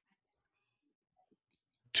handed.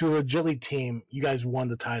 To a legitly team, you guys won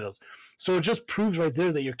the titles. So it just proves right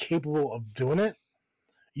there that you're capable of doing it.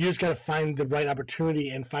 You just got to find the right opportunity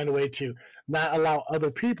and find a way to not allow other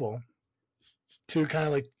people to kind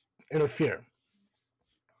of like interfere.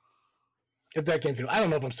 If that came through. I don't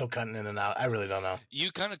know if I'm still cutting in and out. I really don't know.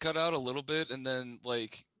 You kind of cut out a little bit, and then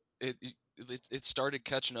like it started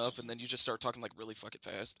catching up, and then you just start talking like really fucking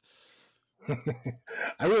fast.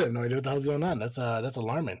 I really have no idea what the hell's going on. That's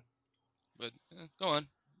alarming. But go on.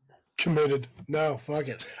 Committed. No, fuck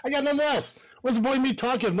it. I got nothing else. What's the point of me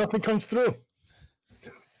talking if nothing comes through?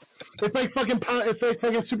 It's like fucking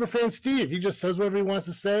Superfan Steve. He just says whatever he wants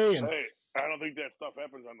to say. And Hey, I don't think that stuff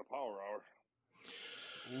happens on the Power Hour.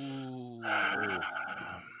 Ooh.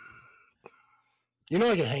 You know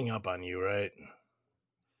I can hang up on you, right?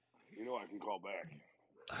 You know I can call back.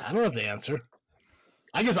 I don't have the answer.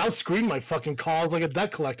 I guess I'll screen my fucking calls like a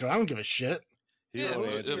debt collector. I don't give a shit. He Yeah, won't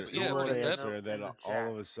well, answer, yeah, he won't but that- answer, and then in the all chat.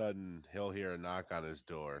 of a sudden he'll hear a knock on his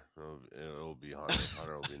door. It'll be Hunter.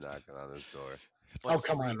 Hunter will be knocking on his door. Oh,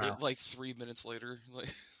 come on now. Like 3 minutes later,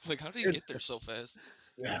 like how did he get there so fast?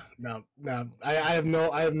 Yeah, no. I have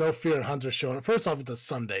no fear in Hunter showing up. First off, it's a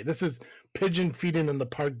Sunday. This is pigeon feeding in the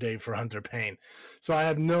park day for Hunter Payne, so I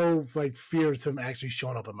have no fear of him actually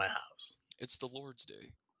showing up at my house. It's the Lord's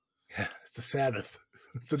Day. Yeah, it's the Sabbath.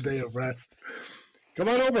 It's a day of rest. Come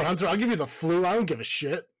on over, Hunter. I'll give you the flu. I don't give a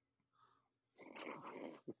shit.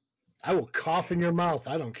 I will cough in your mouth.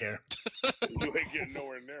 I don't care. You ain't getting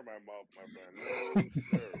nowhere near my mouth, my friend.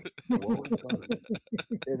 No, sir.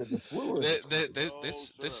 Is it the flu or is it No,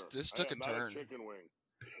 This sir. took I a am not turn. chicken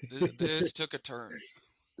wing. This took a turn.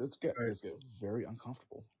 this get very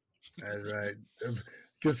uncomfortable? That's right.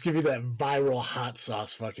 Just give you that viral hot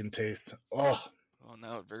sauce fucking taste. Oh. Oh,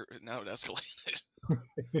 now it escalated.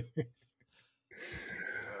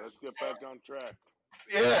 Let's get back on track.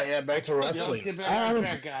 Yeah, back to Yeah, wrestling. let's get back on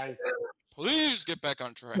track, guys. Please get back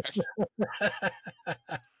on track.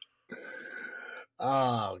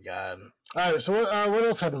 Oh god. All right, so what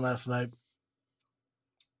else happened last night?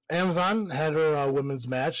 Amazon had her women's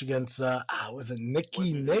match against was it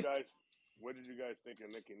Nikki Nick? What did you guys think of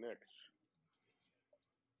Nikki Nix?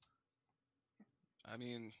 I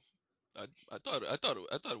mean, I thought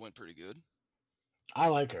it went pretty good. I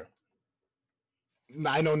like her.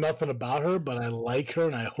 I know nothing about her, but I like her,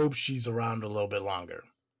 and I hope she's around a little bit longer.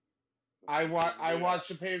 I watched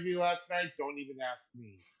the pay-per-view last night. Don't even ask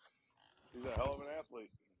me. She's a hell of an athlete.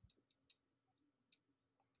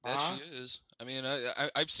 That Huh? she is. I mean,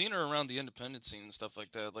 I've seen her around the independent scene and stuff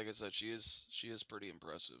like that. Like I said, she is pretty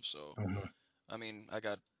impressive. So, Mhm. I mean, I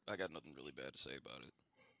got nothing really bad to say about it.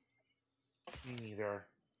 Me neither.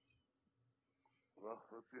 Well,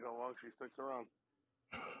 let's see how long she sticks around.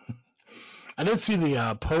 I did see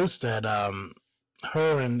the post that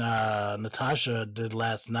her and Natasha did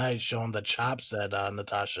last night, showing the chops that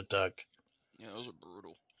Natasha took. Yeah, those are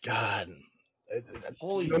brutal. God.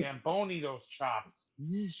 Holy Zamboni, those chops.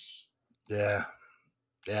 Yeesh. Yeah.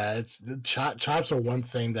 Yeah, it's the chops are one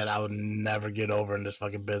thing that I would never get over in this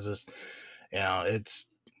fucking business. You know, they're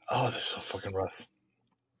so fucking rough.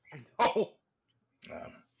 Oh,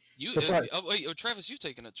 You, That's right. Travis, you've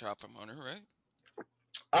taken a chop from Hunter, right?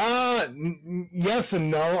 Yes and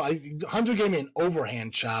no. Hunter gave me an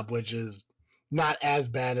overhand chop, which is not as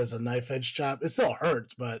bad as a knife edge chop. It still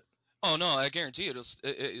hurts, but Oh no, I guarantee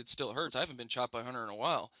it still hurts. I haven't been chopped by Hunter in a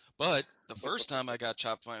while. But the first time I got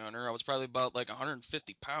chopped by Hunter, I was probably about like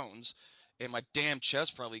 150 pounds, and my damn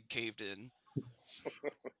chest probably caved in.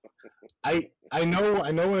 I know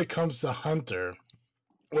when it comes to Hunter,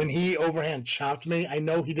 when he overhand chopped me, I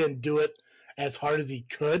know he didn't do it as hard as he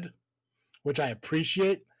could, which I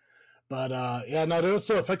appreciate. But yeah, no, it was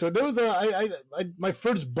so effective. There was my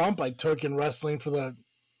first bump I took in wrestling for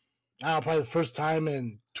probably the first time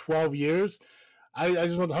in 12 years. I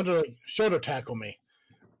just went to Hunter like shoulder tackle me,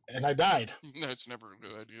 and I died. That's never a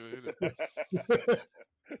good idea either.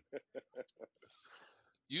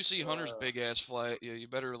 You see Hunter's big ass fly at you, you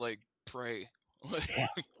better like pray.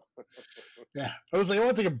 Yeah, I was like, I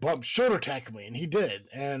want to take a bump, shoulder tackle me, and he did.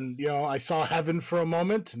 And I saw heaven for a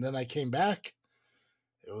moment, and then I came back.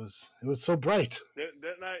 It was so bright.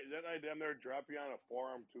 Didn't I damn near drop you on a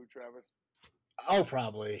forearm too, Travis? Oh,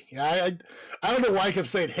 probably. Yeah, I don't know why I kept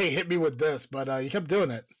saying, "Hey, hit me with this," but you kept doing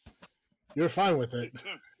it. You were fine with it.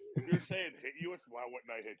 You're saying hit you? Why wouldn't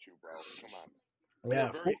I hit you, bro? Come on. You're Yeah,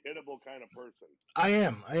 a very hittable kind of person. I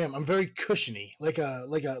am. I'm very cushiony, like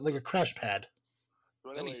a crash pad.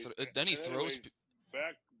 So Then he throws.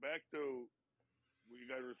 Back to what you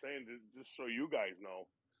guys were saying, just so you guys know.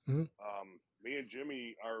 Mhm. Me and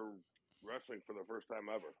Jimmy are wrestling for the first time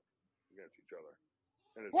ever against each other.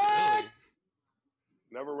 And it's What?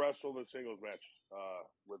 never wrestled a singles match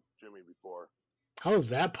with Jimmy before. How is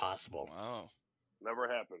that possible? Wow. Never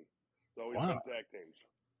happened. It's always Wow. been tag teams.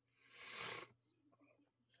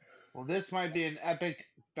 Well, this might be an epic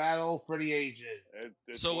battle for the ages.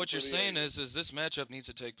 It's So one what for you're the saying ages. is this matchup needs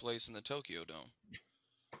to take place in the Tokyo Dome.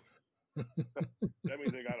 That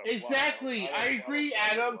means they gotta Exactly. fly. I agree,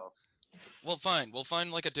 Adam. Well, fine. We'll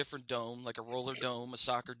find like a different dome, like a roller dome, a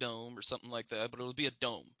soccer dome, or something like that. But it'll be a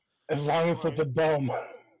dome. As long as it's a dome.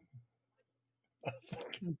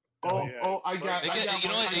 I got.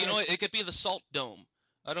 You know what? It could be the Salt Dome.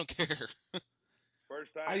 I don't care.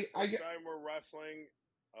 First time we're wrestling.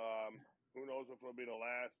 Who knows if it'll be the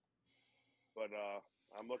last? But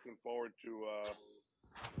I'm looking forward to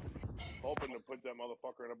hoping to put that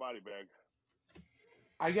motherfucker in a body bag.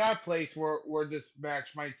 I got a place where this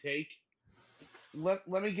match might take. Let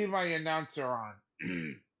me give my announcer on.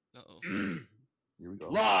 Uh-oh. Here we go.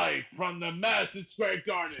 Live from the Madison Square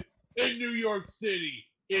Garden in New York City,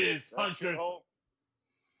 it is Hunter's.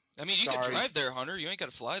 I mean, you can Sorry. drive there, Hunter. You ain't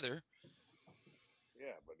got to fly there.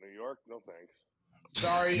 Yeah, but New York, no thanks.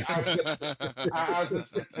 Sorry, I was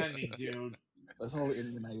just pretending, dude. Let's hold it in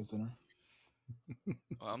the United Center.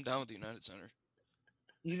 Well, I'm down with the United Center.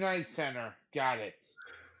 United Center, got it.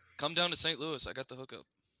 Come down to St. Louis. I got the hookup.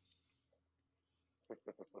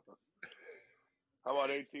 How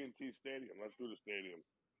about AT&T Stadium? Let's do the stadium.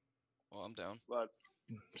 Well, I'm down. But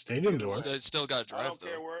Stadium door. Still got to drive I don't though.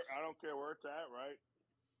 care where it's at, right?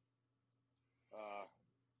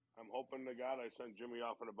 I'm hoping to God I send Jimmy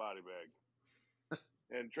off in a body bag.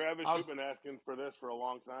 And Travis, you've been asking for this for a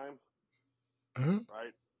long time,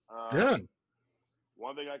 right? Yeah.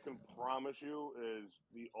 One thing I can promise you is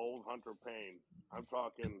the old Hunter Payne. I'm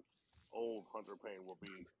talking old Hunter Payne will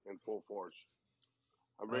be in full force.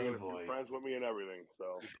 I'm bringing a few friends with me and everything.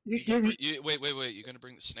 So wait. You're gonna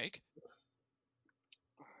bring the snake?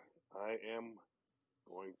 I am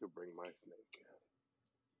going to bring my snake.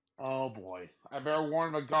 Oh boy, I better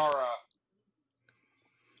warn Megara.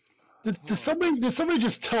 Did somebody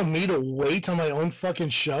just tell me to wait on my own fucking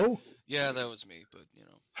show? Yeah, that was me, but you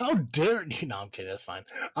know. How dare you? No, I'm kidding. That's fine.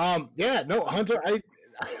 Yeah, no, Hunter,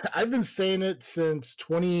 I've been saying it since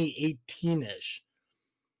 2018-ish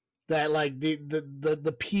that like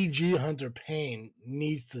the PG Hunter Payne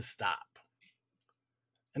needs to stop.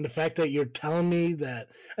 And the fact that you're telling me that,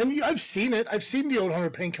 and I've seen it. I've seen the old Hunter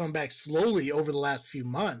Payne come back slowly over the last few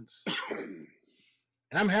months. And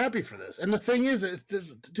I'm happy for this. And the thing is,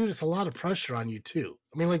 there's a lot of pressure on you too.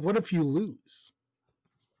 I mean, like, what if you lose?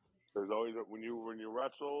 There's always when you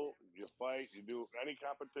wrestle, you fight, you do any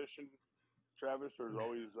competition, Travis. There's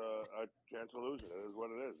always a chance of losing. It is what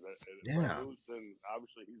it is. If I lose, then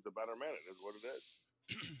obviously he's the better man. It is what it is.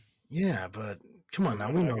 Yeah, but come on now.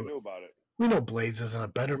 Nothing I can do about it. We know Blades isn't a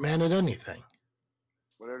better man at anything.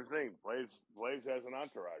 But there's the thing, Blades has an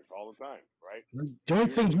entourage all the time, right? The only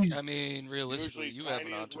thing I mean, realistically, you have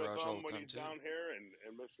an entourage all the time too. Down here,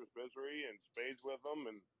 and Mistress Misery, and Spades with him,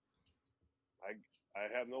 and I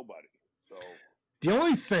have nobody. So the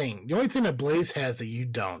only thing that Blaze has that you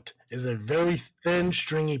don't is a very thin,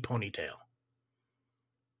 stringy ponytail.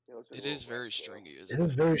 It is very stringy, isn't it? It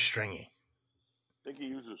is very stringy. I think he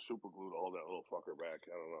uses super glue to hold that little fucker back.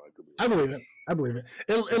 I don't know. I could be. I believe it.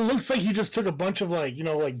 It looks like he just took a bunch of like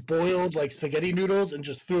boiled like spaghetti noodles and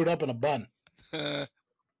just threw it up in a bun.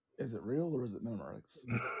 Is it real or is it Memorex?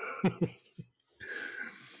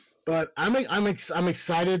 But I'm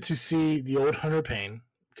excited to see the old Hunter Payne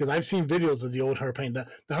because I've seen videos of the old Hunter Payne, the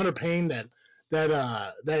Hunter Payne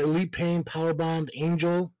that Elite Payne powerbombed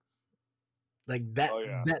Angel, like that. Oh,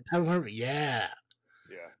 yeah. That type of Hunter. Yeah.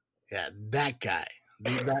 Yeah, that guy.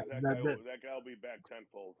 That guy will be back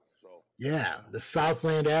tenfold. So. Yeah, the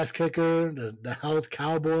Southland ass kicker, the House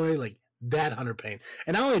Cowboy, like that Hunter Payne.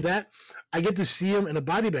 And not only that, I get to see him in a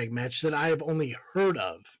body bag match that I have only heard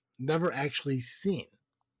of, never actually seen.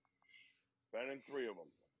 Been in 3 of them.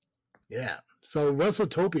 Yeah, so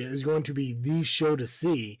Wrestltopia is going to be the show to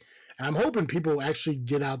see, and I'm hoping people actually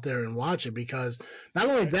get out there and watch it because not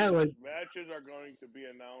only that, like matches are going to be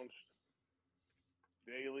announced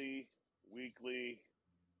daily, weekly,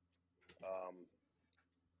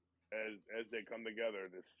 as they come together.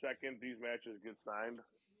 The second these matches get signed,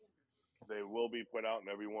 they will be put out, and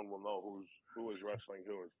everyone will know who is wrestling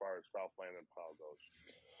who as far as Southland and POW goes.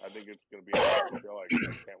 I think it's going to be a show. I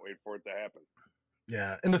can't wait for it to happen.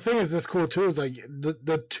 Yeah, and the thing is, this cool too is like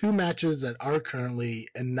the two matches that are currently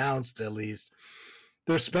announced, at least,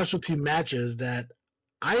 they're specialty matches that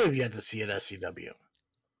I have yet to see at SCW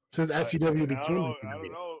since SCW became SCW. I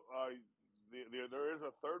don't know. There is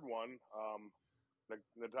a third one.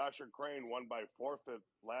 Natasha Crane won by forfeit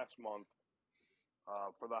last month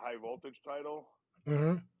for the high voltage title,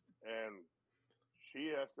 and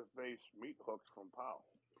she has to face Meat Hooks from POW.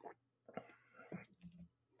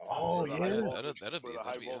 Oh yeah, that'd be a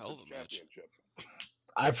hell of a match.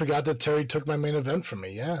 I forgot that Terry took my main event from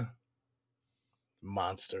me. Yeah,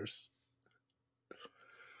 monsters.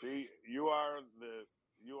 See, you are the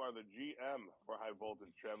GM for high voltage,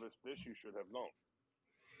 Travis. This you should have known.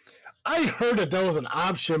 I heard that was an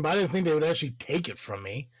option, but I didn't think they would actually take it from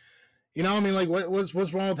me. You know, I mean, like, what's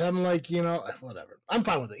wrong with having, like, you know, whatever. I'm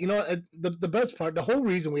fine with it. You know, the best part, the whole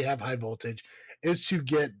reason we have high voltage is to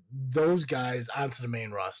get those guys onto the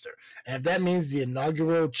main roster. And if that means the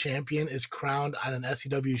inaugural champion is crowned on an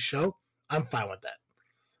SCW show, I'm fine with that.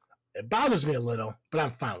 It bothers me a little, but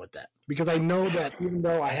I'm fine with that. Because I know that even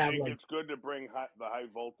though I think it's good to bring the high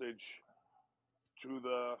voltage to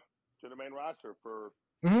the main roster for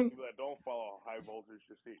people that don't follow high voltage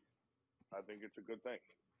to see. I think it's a good thing.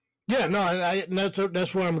 Yeah, no,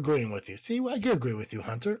 that's where I'm agreeing with you. See, I can agree with you,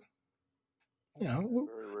 Hunter. You know,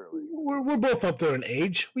 we're both up there in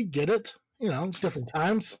age. We get it. You know, different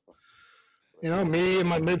times. You know, me in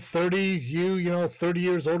my mid-30s, you know, 30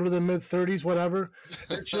 years older than mid-30s, whatever.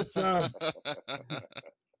 It's just,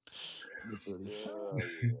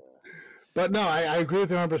 But no, I agree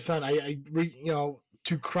with you 100%. You know,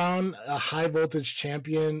 to crown a high voltage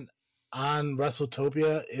champion on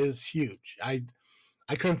Wrestltopia is huge.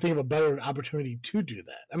 I couldn't think of a better opportunity to do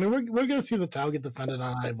that. I mean, we're going to see the title get defended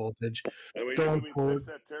on high voltage going forward.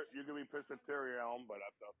 You can be pissed at Terry Elm, but I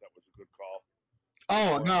thought that was a good call.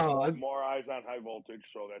 Oh, no. More eyes on high voltage,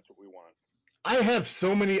 so that's what we want. I have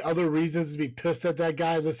so many other reasons to be pissed at that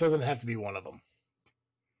guy. This doesn't have to be one of them.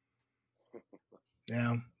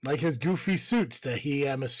 Yeah, like his goofy suits that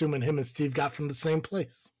I'm assuming him and Steve got from the same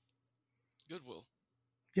place. Goodwill.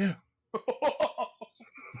 Yeah.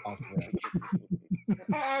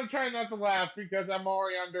 I'm trying not to laugh because I'm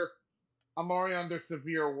already under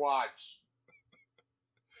severe watch.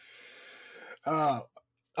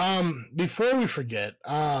 Before we forget,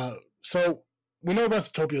 so we know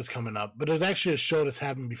Wrestltopia is coming up, but there's actually a show that's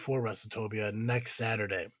happening before Wrestltopia next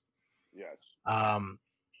Saturday. Yes.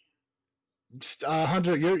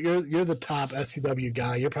 Hunter, you're the top SCW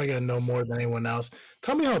guy. You're probably gonna know more than anyone else.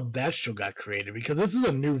 Tell me how that show got created, because this is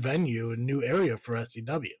a new venue, a new area for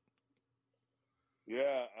SCW.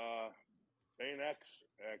 Yeah, Bane X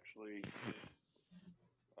actually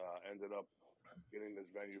ended up getting this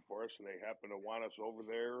venue for us, and they happened to want us over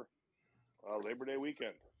there Labor Day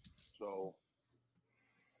weekend. So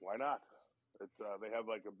why not? It's they have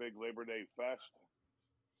like a big Labor Day fest.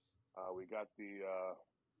 We got the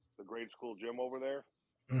grade school gym over there.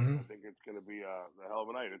 I think it's going to be a hell of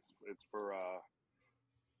a night. It's for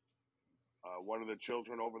one of the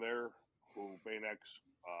children over there who Bane X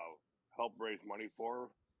helped raise money for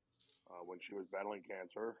when she was battling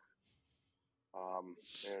cancer.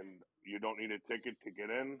 And you don't need a ticket to get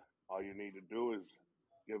in. All you need to do is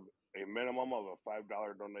give a minimum of a $5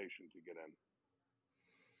 donation to get in.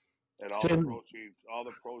 And all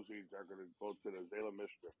the proceeds are going to go to the Zayla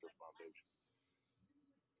Misdrifter Foundation.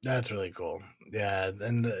 That's really cool. Yeah,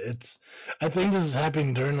 and I think this is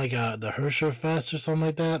happening during like the Hersher Fest or something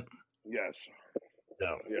like that. Yes.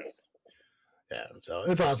 No. Yes. Yeah, so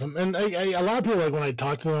it's awesome. And a lot of people, like, when I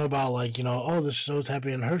talk to them about, like, you know, oh, this show's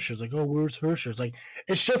happening in Hersher, it's like, oh, where's Hersher? It's like,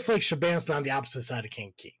 it's just like Shaban's, but on the opposite side of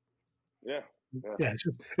Kankakee. Yeah. Yeah,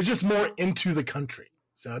 it's just more into the country.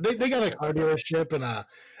 So they got a car dealership and a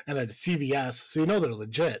CVS, so you know they're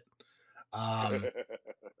legit.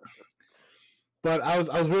 But I was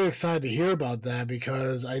really excited to hear about that,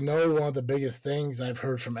 because I know one of the biggest things I've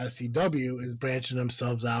heard from SCW is branching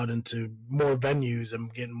themselves out into more venues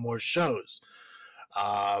and getting more shows.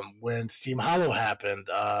 When Steam Hollow happened,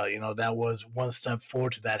 you know, that was one step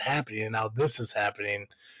forward to that happening, and now this is happening,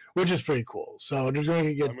 which is pretty cool. So there's going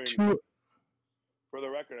to get two. For the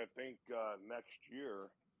record, I think next year,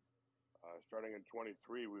 starting in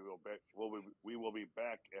 23, we will be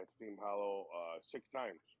back at Steam Hollow 6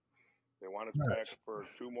 times. They want us back for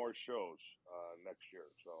 2 more shows next year.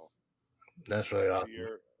 So that's really awesome.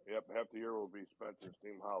 Half the year will be spent in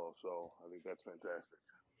Steam Hollow. So I think that's fantastic.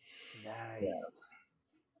 Nice.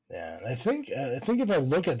 Yeah, and I think if I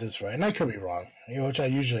look at this right, and I could be wrong, you know, which I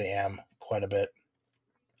usually am quite a bit.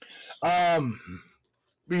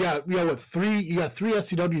 You got three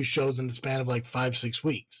SCW shows in the span of like 5-6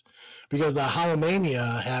 weeks, because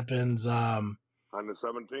Hallowmania happens on the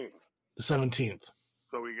 17th. The 17th.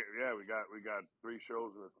 So we got 3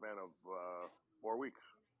 shows in the span of 4 weeks.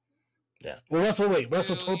 Yeah. Well,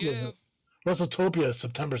 Wrestltopia is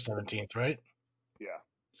September 17th, right? Yeah.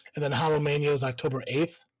 And then Hallowmania is October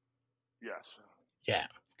 8th. Yes. Yeah.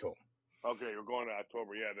 Cool. Okay, we're going to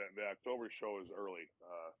October. Yeah, the October show is early.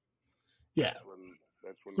 Yeah.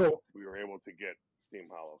 That's when So, we were able to get Steam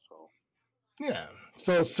Hollow. So. Yeah.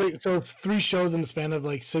 So it's 3 shows in the span of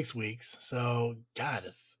like 6 weeks. So God,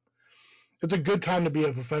 it's a good time to be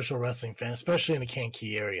a professional wrestling fan, especially in the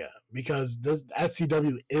Kankakee area, because this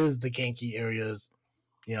SCW is the Kankakee area's,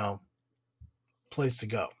 place to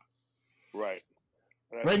go. Right.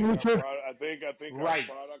 And Right, Lisa? I think our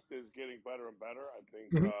product is getting better and better. I think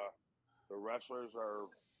the wrestlers are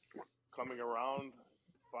coming around,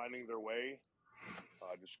 finding their way,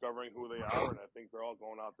 discovering who they are, and I think they're all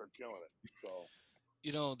going out there killing it. So.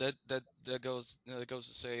 That goes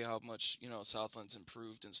to say how much Southland's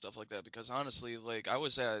improved and stuff like that, because honestly, like I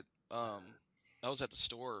was at the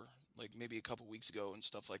store like maybe a couple weeks ago and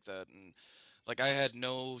stuff like that, and like I had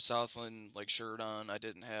no Southland like shirt on. I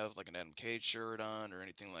didn't have like an Adam Cage shirt on or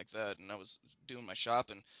anything like that, and I was doing my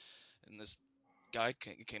shopping, and this guy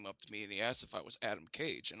came up to me and he asked if I was Adam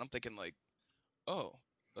Cage, and I'm thinking like, oh,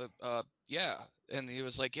 yeah, and he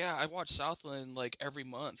was like, yeah, I watch Southland like every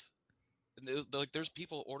month. And there's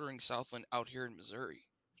people ordering Southland out here in Missouri,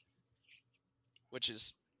 which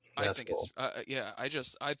is, I think cool.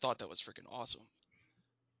 I thought that was freaking awesome.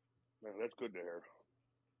 Man, that's good to hear.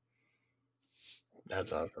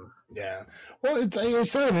 That's awesome. Yeah. Well,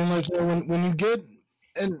 it's I mean, like, when you get,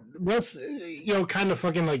 and Russ, kind of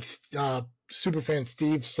fucking like superfan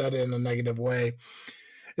Steve said it in a negative way,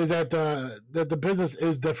 is that the business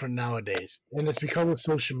is different nowadays, and it's because of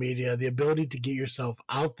social media, the ability to get yourself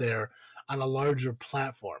out there on a larger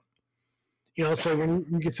platform. So when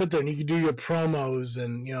you can sit there and you can do your promos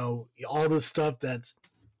and all this stuff that's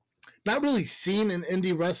not really seen in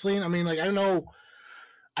indie wrestling. I mean, like I know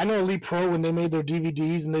Elite Pro, when they made their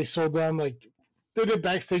DVDs and they sold them, like they did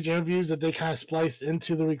backstage interviews that they kind of spliced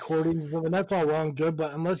into the recordings, and that's all well and good,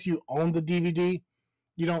 but unless you own the DVD,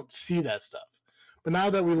 you don't see that stuff. But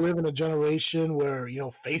now that we live in a generation where,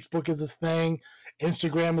 Facebook is a thing,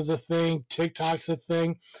 Instagram is a thing, TikTok's a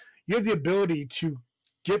thing, you have the ability to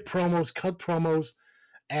get promos, cut promos,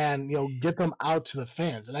 and, get them out to the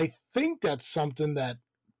fans. And I think that's something that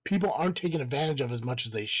people aren't taking advantage of as much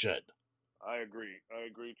as they should. I agree,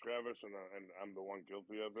 Travis, and I'm the one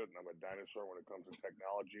guilty of it, and I'm a dinosaur when it comes to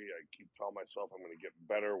technology. I keep telling myself I'm going to get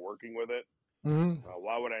better working with it. Mm-hmm.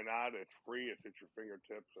 Why would I not? It's free. It's at your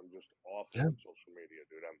fingertips. I'm just awful at social media,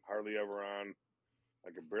 dude. I'm hardly ever on.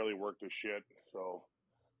 I can barely work this shit, so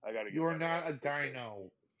I got to get You're better. not a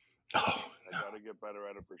dino. Oh, I got to get better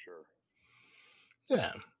at it for sure.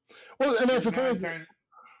 Yeah. Well, and that's the thing.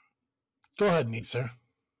 Go ahead, Neat, sir.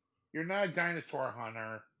 You're not a dinosaur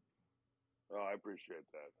hunter. Oh, I appreciate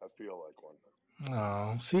that. I feel like one.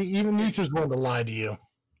 Oh, see, even Neat's willing to lie to you.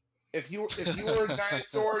 If you were a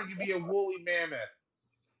dinosaur, you'd be a woolly mammoth.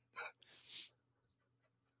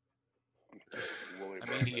 I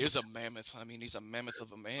mean, he is a mammoth. I mean, he's a mammoth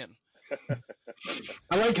of a man.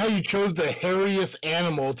 I like how you chose the hairiest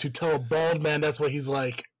animal to tell a bald man that's what he's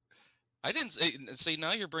like. I didn't say.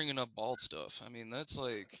 Now you're bringing up bald stuff. I mean, that's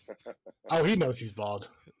like. Oh, he knows he's bald.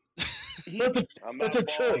 That's a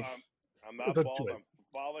choice. I'm not bald. I'm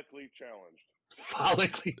follically challenged.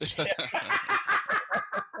 Follically challenged.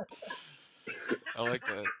 I like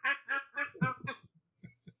that.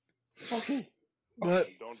 Okay. But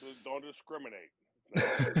don't discriminate.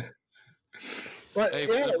 But, hey,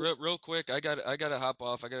 yeah. real quick, I gotta hop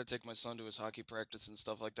off. I gotta take my son to his hockey practice and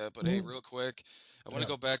stuff like that. But hey, real quick, I want to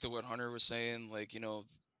go back to what Hunter was saying. Like,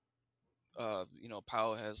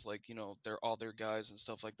 Powell has like, they're all their guys and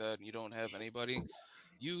stuff like that, and you don't have anybody.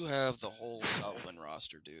 You have the whole Southland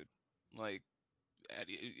roster, dude. Like,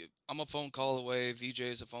 I'm a phone call away.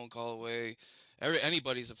 VJ's a phone call away.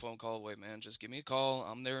 Anybody's a phone call away, man. Just give me a call.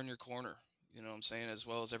 I'm there in your corner. You know what I'm saying? As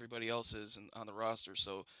well as everybody else is on the roster.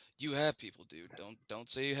 So you have people, dude. Don't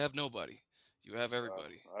say you have nobody. You have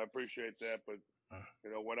everybody. I appreciate that, but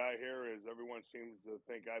what I hear is everyone seems to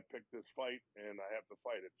think I picked this fight and I have to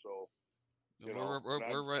fight it. So we're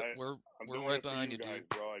right behind you, guys, dude.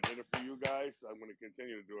 Bro, I did it for you guys. I'm going to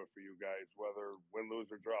continue to do it for you guys, whether win,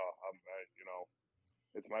 lose, or draw.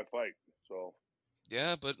 It's my fight. So.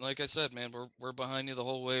 Yeah, but like I said, man, we're behind you the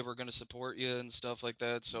whole way. We're going to support you and stuff like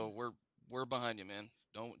that. So we're behind you, man.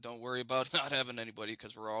 Don't worry about not having anybody,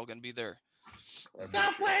 because we're all going to be there.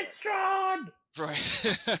 Southland strong!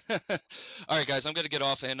 Right. All right, guys, I'm going to get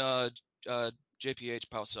off, and JPH,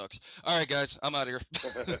 Pow sucks. All right, guys, I'm out of here.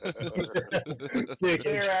 Take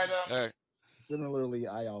care, Adam. All right. Similarly,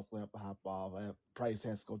 I also have to hop off. Price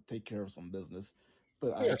has to go take care of some business.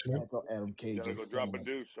 But Yeah, I echo Adam K. Gotta go drop a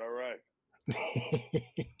deuce. All right.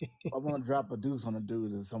 I'm gonna drop a deuce on a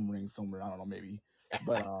dude in some ring somewhere. I don't know, maybe.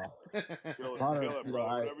 But Kill it, Hunter, kill it, you know,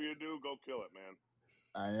 brother. Whatever you do, go kill it, man.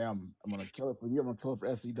 I am. I'm gonna kill it for you. I'm gonna kill it for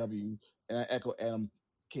SCW, and I echo Adam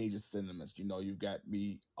Cage's sentiments. You know, you got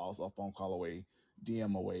me also a phone call away,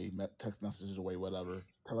 DM away, text messages away, whatever,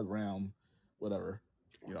 Telegram, whatever.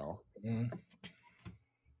 You know. Mm.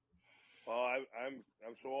 Well, I'm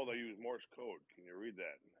so old I use Morse code. Can you read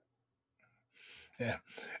that? Yeah.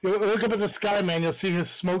 You look up at the sky, man. You'll see his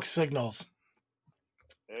smoke signals.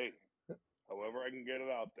 Hey, however I can get it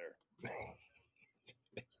out there.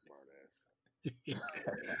 Smart ass.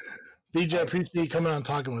 BJ, I appreciate you coming on and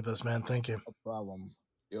talking with us, man. Thank you. No problem.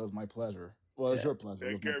 It was my pleasure. Well, it's your pleasure.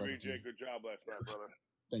 It was Take my care, pleasure, BJ. too. Good job last night, brother.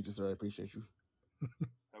 Thank you, sir. I appreciate you. Have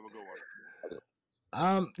a good one.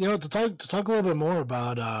 You know, to talk a little bit more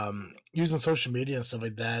about using social media and stuff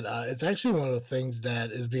like that, it's actually one of the things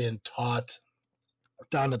that is being taught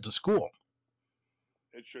down at the school.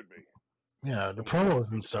 It should be. Yeah, the promos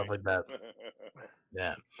and stuff like that.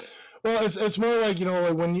 Yeah. Well, it's more like, you know,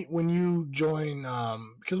 like when you join,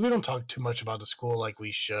 because we don't talk too much about the school like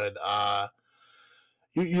we should.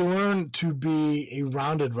 You learn to be a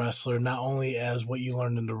rounded wrestler, not only as what you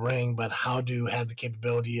learned in the ring, but how to have the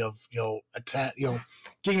capability of, you know,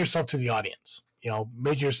 getting yourself to the audience, you know,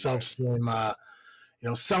 make yourself seem, you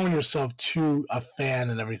know, selling yourself to a fan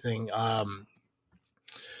and everything.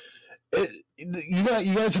 You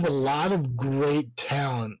guys have a lot of great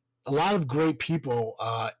talent, a lot of great people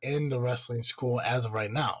in the wrestling school as of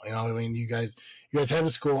right now. You know, I mean, you guys have a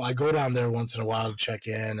school. I go down there once in a while to check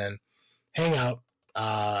in and hang out.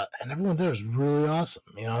 And everyone there is really awesome.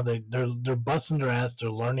 You know, they're busting their ass. They're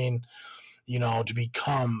learning, you know, to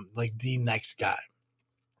become like the next guy.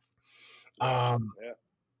 I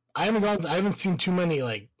haven't seen too many,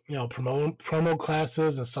 like, you know, promo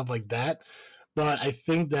classes and stuff like that. But I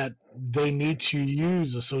think that they need to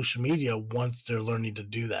use the social media once they're learning to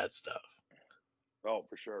do that stuff. Oh,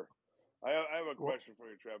 for sure. I have a question for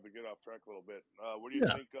you, Trev, to get off track a little bit. What do you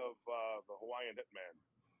think of the Hawaiian Hitman?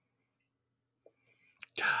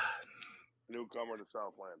 God. Newcomer to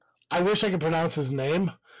Southland. I wish I could pronounce his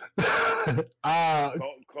name. Koa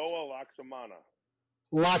Laksamana.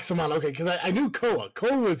 Laksamana, okay, because I knew Koa.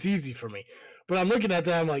 Koa was easy for me. But I'm looking at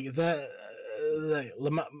that, I'm like, is that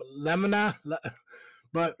Lemina?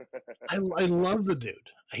 But I love the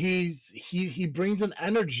dude. He brings an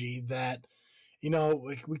energy that, you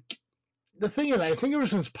know, the thing is, I think ever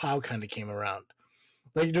since POW kind of came around,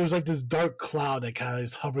 like there was like this dark cloud that kind of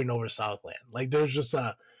is hovering over Southland. Like there's just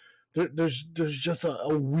a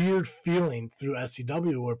weird feeling through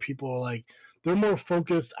SCW where people are like, they're more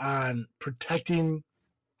focused on protecting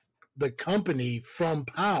the company from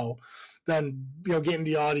POW than, you know, getting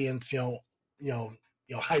the audience, you know,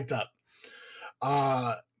 hyped up.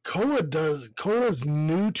 Koa's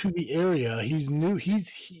new to the area. He's new. He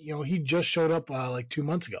just showed up like a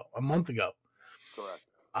month ago. Correct.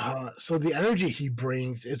 So the energy he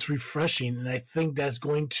brings, it's refreshing, and I think that's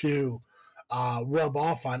going to rub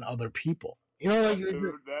off on other people. You know, like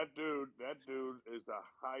that dude is the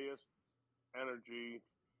highest energy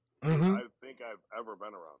I think I've ever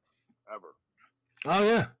been around, ever. Oh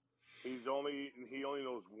yeah. He only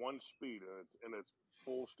knows one speed, and it's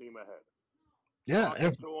full steam ahead. Yeah.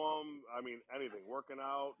 Talking to him, I mean, anything, working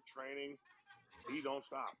out, training, he don't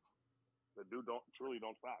stop. The dude truly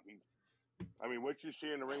don't stop. What you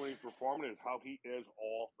see in the ring when he's performing is how he is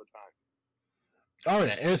all the time. Oh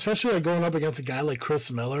yeah, and especially like going up against a guy like Chris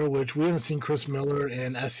Miller, which we haven't seen Chris Miller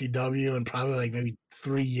in SCW in probably like maybe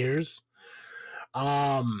 3 years.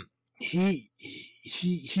 He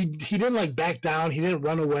didn't like back down. He didn't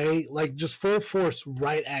run away. Like just full force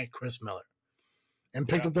right at Chris Miller, and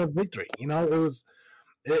picked up that victory. You know,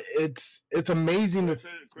 it's amazing.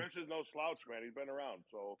 Chris is no slouch, man. He's been around.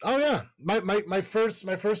 So. Oh yeah, my first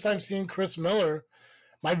time seeing Chris Miller,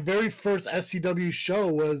 my very first SCW show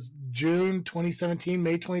was June 2017,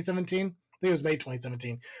 May 2017. I think it was May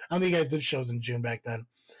 2017. I don't think you guys did shows in June back then.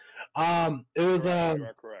 It was You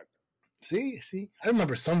are correct. See, I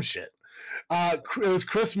remember some shit. It was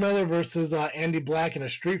Chris Miller versus Andy Black in a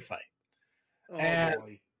street fight. Oh,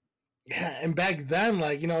 boy. Yeah, and back then,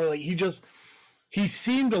 like, you know, like he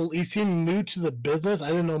seemed new to the business. I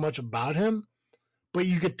didn't know much about him, but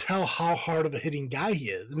you could tell how hard of a hitting guy he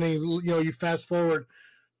is. And then, you know, you fast forward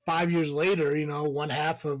 5 years later, one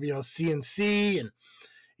half of, CNC, and,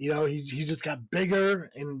 he just got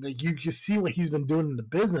bigger, and like, you see what he's been doing in the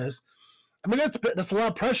business. I mean, that's a lot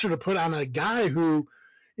of pressure to put on a guy who,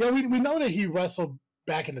 we know that he wrestled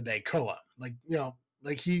back in the day, Koa. Like,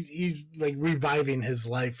 like he's like reviving his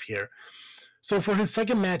life here. So for his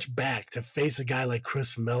second match back to face a guy like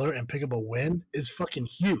Chris Miller and pick up a win is fucking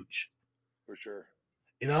huge. For sure.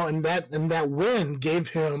 And that win gave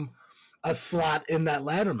him a slot in that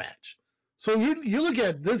ladder match. So you look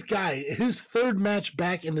at this guy, his third match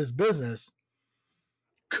back in his business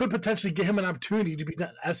could potentially give him an opportunity to be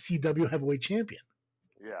the SCW heavyweight champion.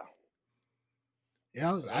 Yeah.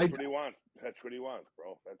 That's what he wants. That's what he wants,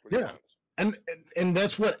 bro. That's what he wants. And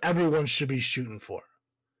that's what everyone should be shooting for.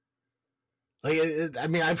 Like, I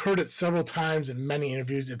mean, I've heard it several times in many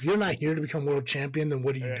interviews. If you're not here to become world champion, then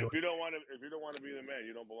what are you doing? If you don't want to be the man,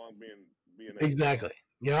 you don't belong being exactly.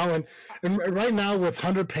 And right now with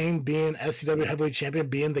Hunter Payne being SCW heavyweight champion,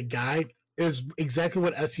 being the guy is exactly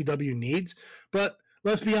what SCW needs. But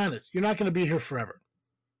let's be honest, you're not going to be here forever.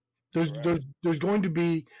 There's going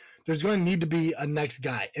to need to be a next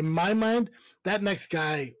guy. In my mind, that next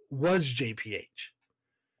guy was JPH.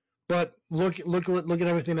 But look at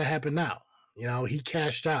everything that happened now. He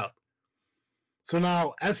cashed out. So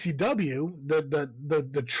now SCW,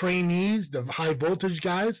 the trainees, the high voltage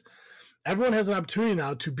guys, everyone has an opportunity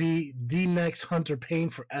now to be the next Hunter Payne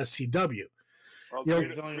for SCW. Well,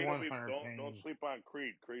 Creed, don't sleep on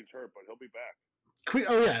Creed. Creed's hurt, but he'll be back. Creed,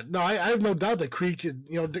 oh yeah, no, I have no doubt that Creed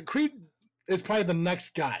could. Creed is probably the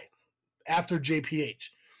next guy after JPH.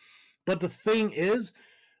 But the thing is,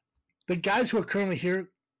 the guys who are currently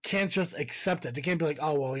here can't just accept it. They can't be like,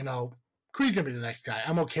 oh well, Creed's gonna be the next guy.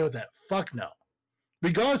 I'm okay with that. Fuck no.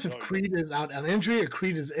 Regardless if Creed is out on injury or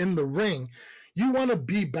Creed is in the ring, you want to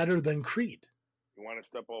be better than Creed. You want to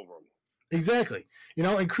step over him. Exactly.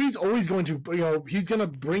 And Creed's always going to, he's going to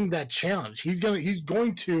bring that challenge. He's going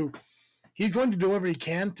to do whatever he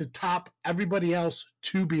can to top everybody else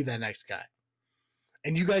to be that next guy.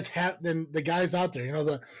 And you guys have then the guys out there,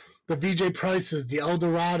 the VJ Prices, the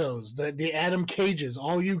Eldorados, the Adam Cages,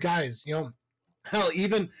 all you guys, hell,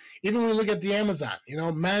 even when we look at the Amazon,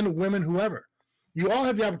 men, women, whoever, you all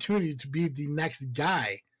have the opportunity to be the next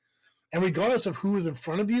guy. And regardless of who is in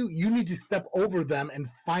front of you, you need to step over them and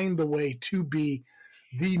find the way to be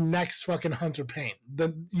the next fucking Hunter Payne.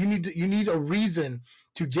 You need a reason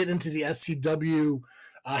to get into the SCW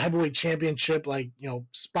heavyweight championship,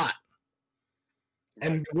 spot.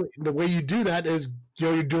 And the way you do that is,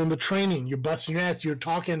 you're doing the training, you're busting your ass, you're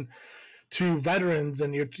talking to veterans,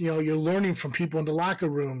 and you're learning from people in the locker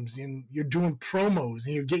rooms, and you're doing promos,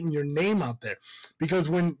 and you're getting your name out there. Because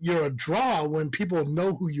when you're a draw, when people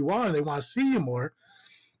know who you are and they want to see you more,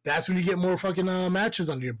 that's when you get more fucking matches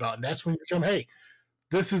under your belt, and that's when you become, hey,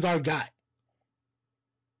 this is our guy.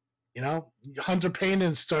 Hunter Payne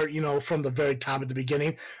didn't start, from the very top at the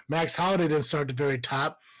beginning. Max Holiday didn't start at the very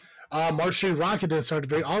top. Marshe Rocket didn't start at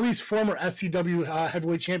the very. All these former SCW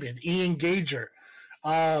heavyweight champions, Ian Gager,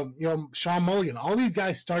 Sean Mulligan, all these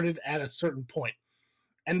guys started at a certain point.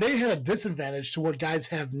 And they had a disadvantage to what guys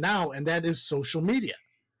have now, and that is social media.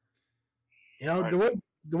 Right.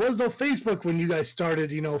 There was no Facebook when you guys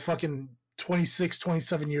started, fucking 26,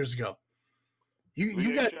 27 years ago.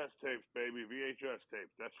 You got tapes, baby. VHS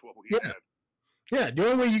tapes. That's what we had. Yeah, the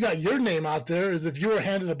only way you got your name out there is if you were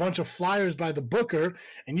handed a bunch of flyers by the booker,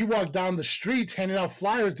 and you walked down the streets handing out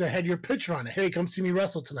flyers that had your picture on it. Hey, come see me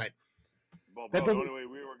wrestle tonight. Well, the only way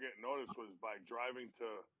we were getting noticed was by driving to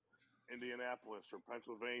Indianapolis or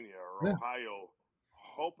Pennsylvania or Ohio,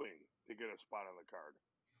 hoping to get a spot on the card.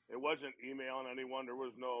 It wasn't emailing anyone. There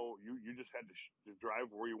was no. You just had to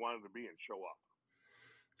drive where you wanted to be and show up.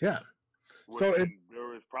 Yeah. So there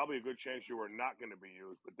was probably a good chance you were not going to be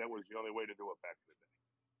used, but that was the only way to do it back in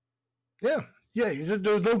the day. Yeah.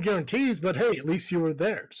 There was no guarantees, but hey, at least you were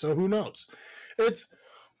there. So who knows? It's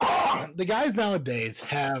the guys nowadays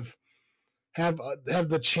have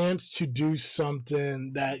the chance to do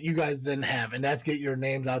something that you guys didn't have, and that's get your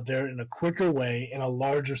names out there in a quicker way, in a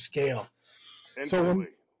larger scale.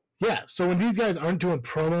 So when these guys aren't doing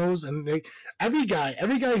promos, and every guy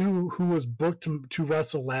who was booked to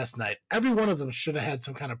wrestle last night, every one of them should have had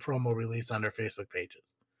some kind of promo release on their Facebook pages.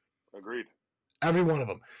 Agreed. Every one of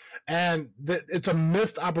them. And it's a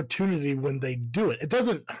missed opportunity when they do it. It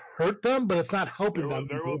doesn't hurt them, but it's not helping them.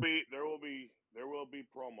 There will be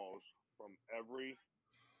promos from every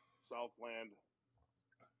Southland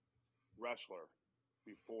wrestler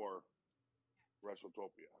before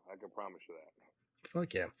Wrestltopia. I can promise you that.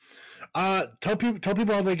 Fuck yeah. Tell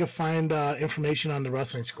people how they can find information on the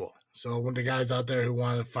wrestling school. So when the guys out there who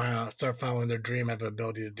want to start following their dream have the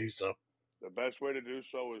ability to do so. The best way to do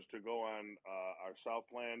so is to go on our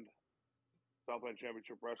Southland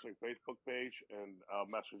Championship Wrestling Facebook page and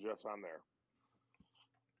message us on there.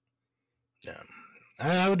 Yeah,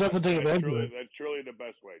 I would definitely take it. That's truly the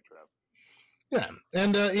best way, Trev. Yeah,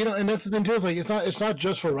 and and that's the thing too. Is like it's not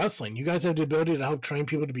just for wrestling. You guys have the ability to help train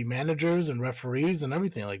people to be managers and referees and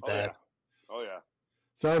everything like that. Yeah. Oh yeah.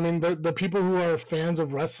 So I mean, the people who are fans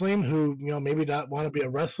of wrestling, who maybe not want to be a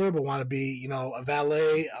wrestler but want to be a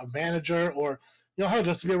valet, a manager, or hell,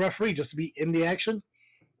 just to be a referee, just to be in the action,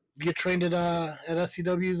 get trained at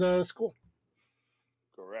SCW's school.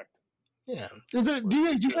 Correct. Yeah. Is it? Do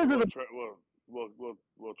you guys have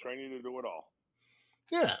We'll train you to do it all.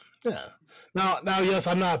 Yeah. Now, yes,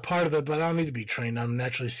 I'm not a part of it, but I don't need to be trained. I'm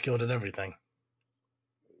naturally skilled at everything.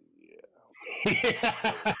 Yeah.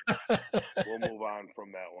 We'll move on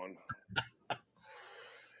from that one.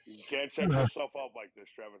 You can't set yourself up like this,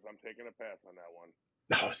 Travis. I'm taking a pass on that one.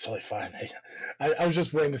 No, it's totally fine. I was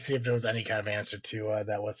just waiting to see if there was any kind of answer to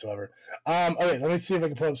that whatsoever. Okay, let me see if I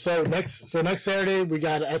can pull up. So next Saturday we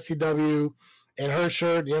got SCW and her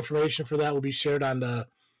shirt. The information for that will be shared on the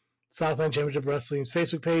Southland Championship Wrestling's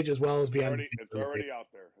Facebook page as well as beyond. It's already out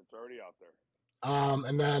there.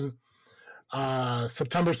 And then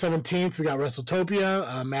September 17th we got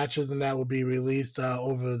Wrestltopia matches, and that will be released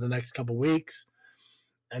over the next couple weeks.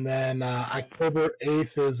 And then October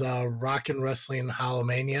 8th is Rockin' Wrestling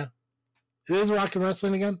Hallowmania. It is Rockin'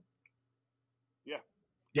 Wrestling again? Yeah.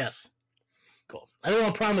 Yes. Cool. I don't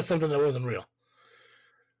want to promise something that wasn't real.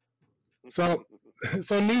 So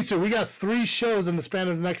Nisa, we got 3 shows in the span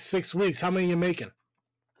of the next 6 weeks. How many are you making?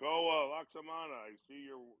 Go, Loxamana. I see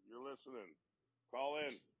you're listening. Call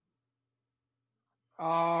in.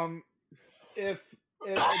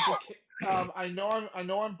 I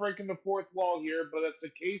know I'm breaking the fourth wall here, but if the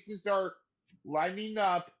cases are lining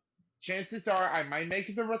up, chances are I might make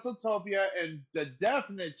it to Wrestltopia, and the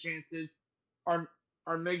definite chances are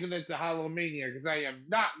making it to Hallowmania, because I am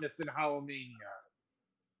not missing Hallowmania.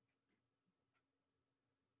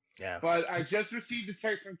 Yeah. But I just received a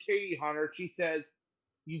text from Katie Hunter. She says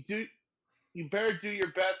you better do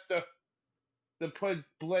your best to put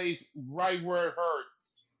Blaze right where it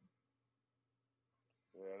hurts.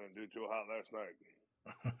 Yeah, I didn't do too hot last night.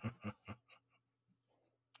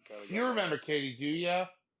 You remember Katie, do ya?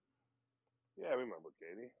 Yeah, I remember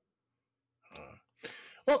Katie.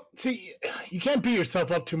 Well, see, you can't beat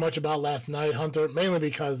yourself up too much about last night, Hunter, mainly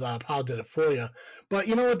because Paul did it for you. But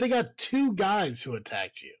you know what? They got 2 guys who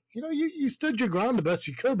attacked you. You stood your ground the best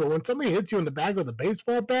you could, but when somebody hits you in the back with a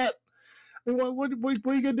baseball bat, I mean, what are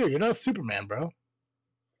you going to do? You're not Superman, bro.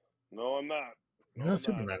 No, I'm not. You're not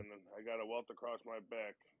Superman. I got a welt across my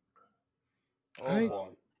back. But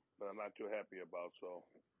I'm not too happy about, so.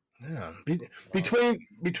 Yeah,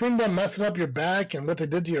 between them messing up your back and what they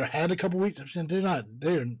did to your head a couple weeks, they're not.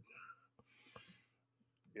 Yeah,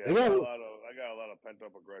 I got a lot of pent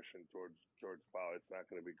up aggression towards Powell. It's not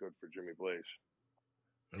going to be good for Jimmy Blaze.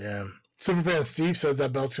 Yeah, Superfan Steve says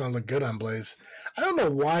that belt's going to look good on Blaze. I don't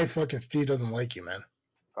know why fucking Steve doesn't like you, man.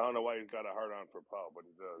 I don't know why he's got a hard on for Powell, but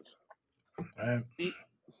he does.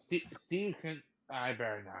 Steve can. I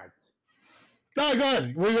better not. No, go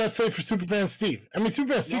ahead. What do you got to say for Superfan Steve? I mean,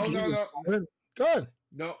 Superfan Steve. No. Go ahead.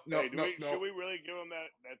 No. Should we really give him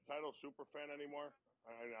that title Superfan anymore?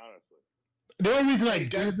 I mean, honestly. The only reason I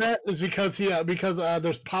do that is because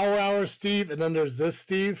there's Power Hour Steve and then there's this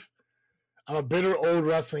Steve. I'm a bitter old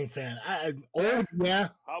wrestling fan. Yeah.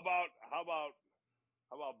 How about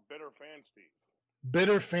bitter fan Steve?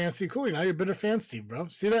 Bitter fan Steve. Cool. Now you're bitter fan Steve, bro.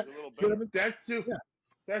 See that?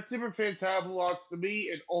 That Superfan title belongs to me,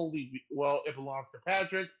 and it belongs to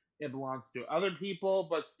Patrick. It belongs to other people,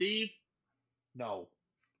 but Steve, no.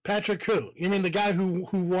 Patrick who? You mean the guy who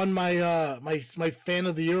won my my Fan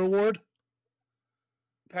of the Year award?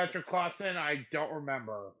 Patrick Clausen, I don't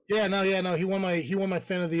remember. Yeah, no. He won my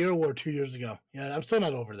Fan of the Year award 2 years ago. Yeah, I'm still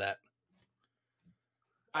not over that.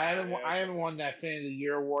 I haven't won that Fan of the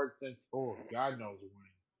Year award since God knows when.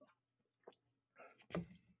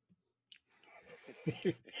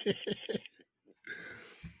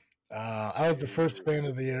 I was the first Fan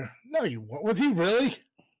of the Year. No, you weren't. Was he really?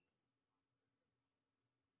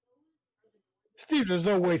 Steve, there's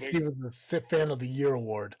no way Steve was the Fan of the Year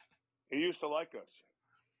award. He used to like us.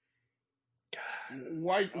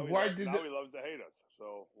 Why did now he loves to hate us?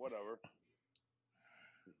 So whatever.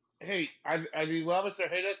 Hey, either he love us or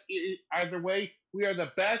hate us. Either way, we are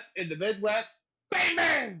the best in the Midwest. Bang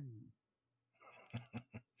bang.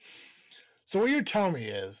 So what you're telling me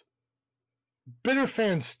is, bitter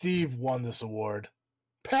fan Steve won this award.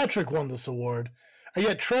 Patrick won this award.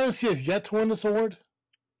 Yeah, Travis has yet to win this award.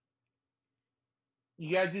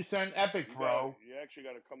 You gotta do something epic, bro. You actually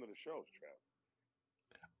got to come to the shows, Trav.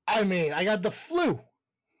 I mean, I got the flu.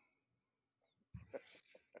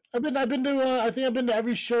 I've been to. I think I've been to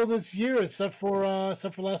every show this year except for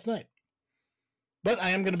last night. But I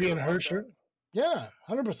am going to be in her shirt. Yeah,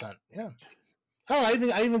 100%. Yeah. Hell, I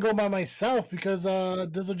even go by myself because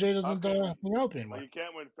Dizzle J doesn't hang out with me anymore. Well, you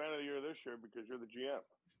can't win Fan of the Year this year because you're the GM.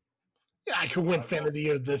 Yeah, I could win Fan of the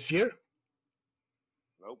Year this year.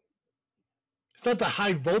 Nope. It's not the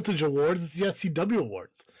High Voltage Awards. It's the SCW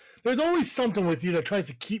Awards. There's always something with you that tries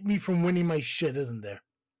to keep me from winning my shit, isn't there?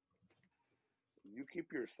 You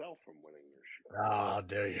keep yourself from winning your shit. Oh, how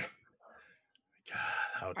dare you. God,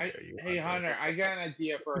 how dare you. Hey, Hunter, I got an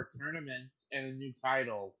idea for a tournament and a new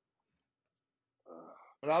title.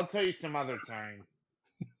 But I'll tell you some other time.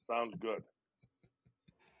 Sounds good.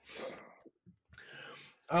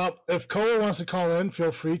 If Cole wants to call in,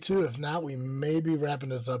 feel free to. If not, we may be wrapping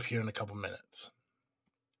this up here in a couple minutes.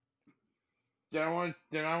 Then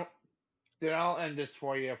I'll end this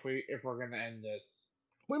for you if we're gonna end this.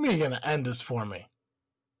 What do you mean you're gonna end this for me?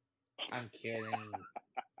 I'm kidding.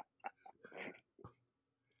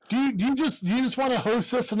 Do you just want to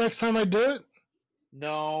host this the next time I do it?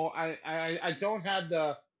 No, I don't have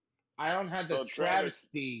the So,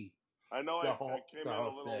 travesty. I know I came in a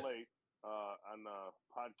host little this. late on the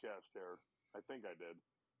podcast here. I think I did.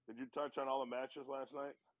 Did you touch on all the matches last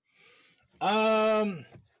night?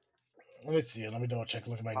 Let me see. Let me double check.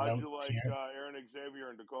 Look at my How'd notes you like here. Aaron Xavier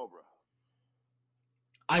and DeCobra?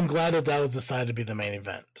 I'm glad that was decided to be the main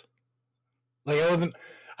event. Like I wasn't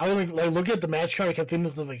like looking at the match card. I kept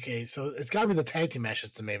thinking, like, okay, so it's got to be the tag team match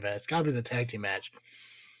that's the main event. It's got to be the tag team match.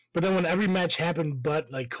 But then when every match happened,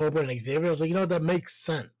 but like Cobra and Xavier, I was like, you know what, that makes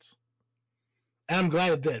sense. And I'm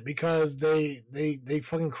glad it did because they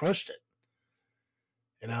fucking crushed it.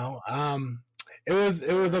 You know, it was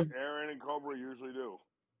a Aaron and Cobra usually do.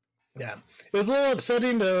 Yeah, it was a little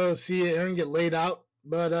upsetting to see Aaron get laid out,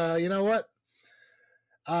 but you know what?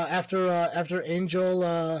 After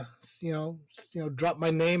Angel, dropped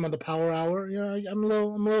my name on the Power Hour, I'm a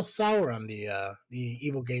little sour on the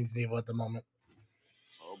Evil Gains Evil at the moment.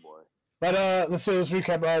 Oh boy. But let's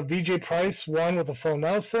recap. VJ Price won with a full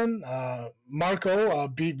Nelson. Marco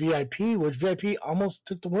beat VIP, which VIP almost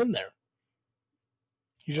took the win there.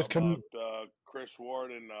 He just couldn't. Chris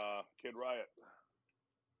Ward and Kid Riot.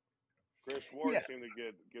 Chris Ward seemed to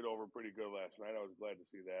get over pretty good last night. I was glad to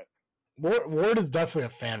see that. Ward is definitely a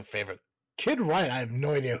fan favorite. Kid Riot, I have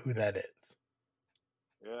no idea who that is.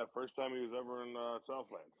 Yeah, first time he was ever in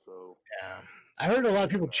Southland. So yeah, I heard a lot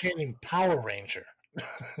of people chanting Power Ranger.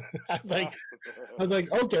 I was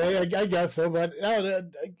like, okay, I guess so. But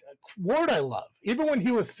Ward, I love. Even when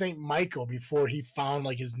he was St. Michael before he found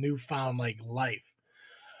like his newfound like life,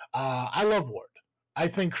 I love Ward. I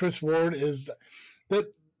think Chris Ward is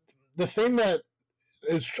the thing that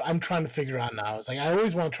is I'm trying to figure out now is like I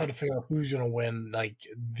always want to try to figure out who's gonna win like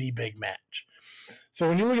the big match. So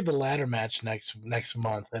when you look at the ladder match next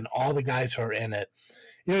month and all the guys who are in it,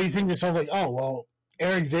 you think to yourself like, oh well,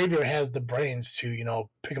 Eric Xavier has the brains to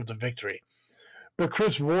pick up the victory, but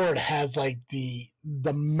Chris Ward has like the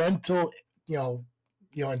mental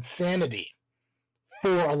insanity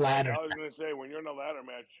for a ladder. I was gonna say when you're in a ladder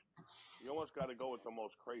match, you almost got to go with the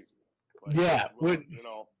most crazy. Like, yeah,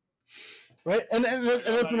 right, and I'm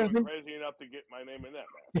not even crazy enough to get my name in that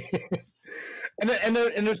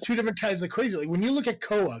match. and there's two different types of crazy. Like when you look at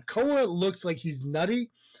Koa looks like he's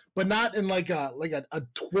nutty, but not in like a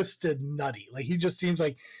twisted nutty. Like he just seems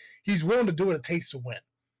like he's willing to do what it takes to win.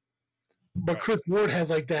 But right. Chris Ward has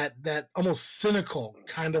like that almost cynical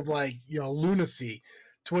kind of like lunacy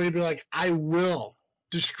to where he'd be like, I will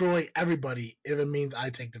destroy everybody if it means I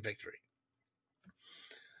take the victory.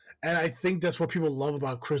 And I think that's what people love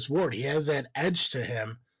about Chris Ward. He has that edge to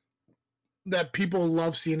him that people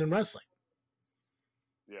love seeing in wrestling.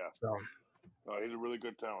 Yeah. So. He's a really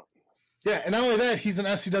good talent. Yeah, and not only that, he's an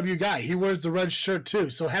SCW guy. He wears the red shirt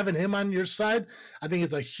too. So having him on your side, I think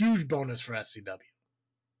is a huge bonus for SCW.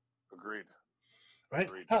 Agreed. Right?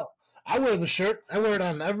 Agreed. Hell, I wear the shirt. I wear it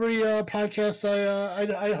on every podcast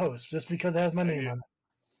I host just because it has my name on it.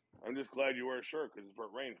 I'm just glad you wear a shirt because if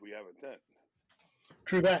it rains, we have a tent.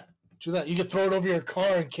 True that. You can throw it over your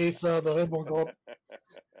car in case the hood won't go up.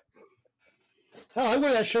 Hell, I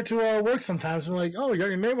wear that shirt to work sometimes. I'm like, oh, you got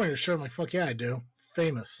your name on your shirt. I'm like, fuck yeah, I do.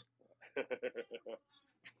 Famous.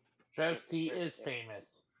 Travis T is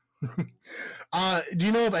famous. Do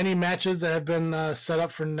you know of any matches that have been set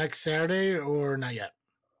up for next Saturday or not yet?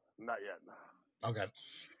 Not yet. Okay.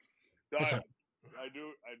 I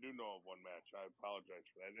do know of one match. I apologize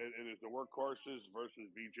for that. It is the Workhorses versus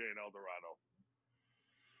VJ and Eldorado.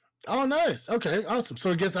 Oh, nice. Okay, awesome.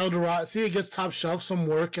 So it gets Eldorado. See, it gets Top Shelf some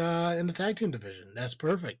work in the tag team division. That's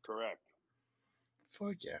perfect. Correct.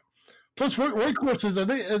 Fuck yeah. Plus, Workhorses. I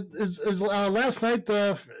think is last night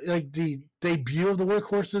the debut of the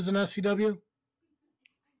Workhorses in SCW.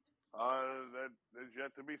 That is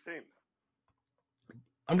yet to be seen.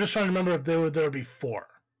 I'm just trying to remember if they were there before.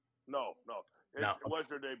 No. It was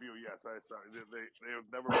their debut. Yes, I saw. They have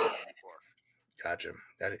never been there before. Gotcha.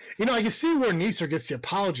 You know, I can see where Neeser gets the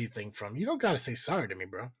apology thing from. You don't gotta say sorry to me,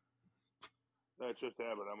 bro. That's just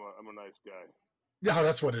habit. I'm a nice guy. Yeah,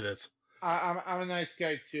 that's what it is. I'm a nice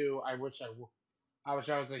guy too. I wish I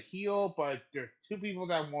was a heel, but there's two people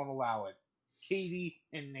that won't allow it: Katie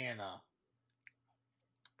and Nana.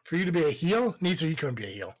 For you to be a heel, Neeser, you couldn't be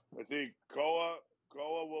a heel. I think Koa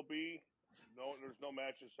will be. No, there's no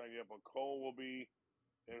matches signed yet, but Koa will be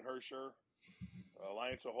in Hersher.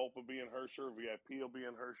 Alliance of Hope will be in Hersher. VIP will be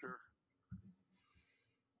in Hersher.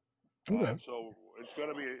 Okay. So it's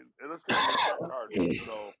gonna be a tough card.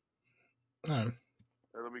 So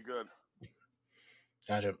it'll be good.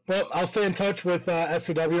 Gotcha. Well, I'll stay in touch with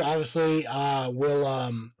SCW. Obviously,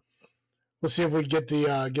 we'll see if we get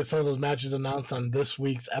some of those matches announced on this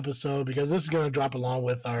week's episode, because this is going to drop along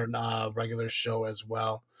with our regular show as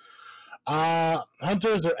well. Hunter,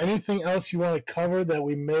 is there anything else you want to cover that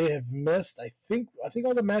we may have missed? I think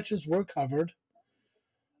all the matches were covered.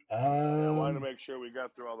 I wanted to make sure we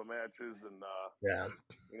got through all the matches, and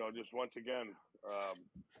just once again,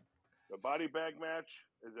 the body bag match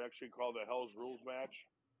is actually called the Hell's Rules match.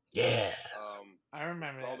 Yeah. I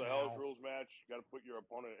remember that. Called the Hell's Rules match. You got to put your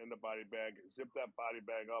opponent in the body bag, zip that body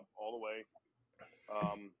bag up all the way.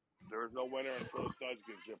 There is no winner until it does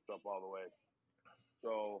get zipped up all the way.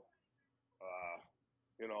 So,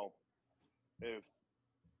 if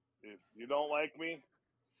you don't like me,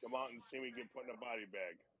 come out and see me get put in a body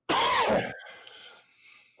bag. I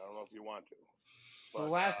don't know if you want to. But,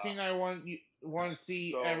 the last thing I want to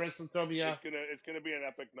see at Wrestltopia. It's gonna be an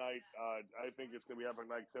epic night. I think it's gonna be an epic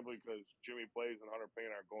night simply because Jimmy Blaze and Hunter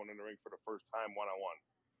Payne are going in the ring for the first time 1-on-1.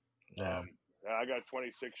 Yeah. I got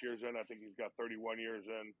 26 years in. I think he's got 31 years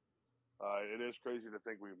in. It is crazy to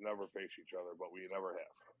think we've never faced each other, but we never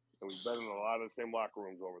have. And we've been in a lot of the same locker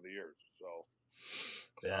rooms over the years. So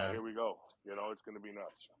here we go. It's gonna be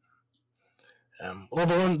nuts. Well,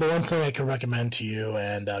 the one thing I can recommend to you,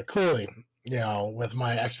 and clearly, with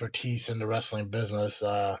my expertise in the wrestling business,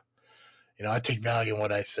 I take value in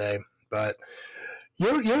what I say. But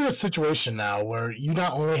you're in a situation now where you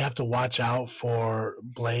not only have to watch out for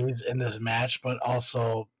Blaze in this match, but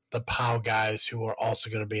also the POW guys who are also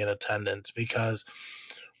going to be in attendance, because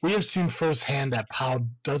we have seen firsthand that POW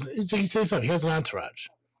doesn't. He says so. He has an entourage.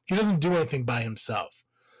 He doesn't do anything by himself.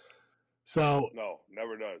 So no,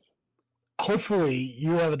 never does. Hopefully,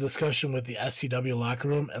 you have a discussion with the SCW locker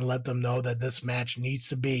room and let them know that this match needs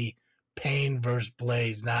to be Payne versus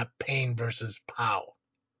Blaze, not Payne versus POW.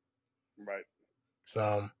 Right.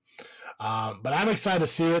 So, but I'm excited to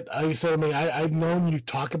see it. Like you said, I've known you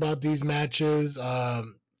talk about these matches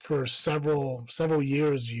for several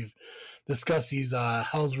years. You've discussed these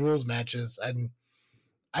Hell's Rules matches, and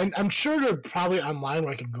I'm sure they're probably online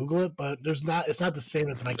where I can Google it, but it's not the same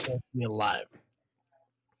as if I can't see it live.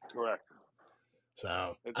 Correct.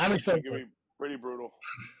 So I'm excited. It's going to be pretty brutal.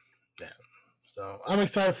 Yeah. So I'm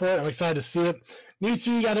excited for it. I'm excited to see it. Nisu,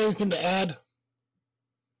 you got anything to add?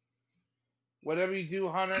 Whatever you do,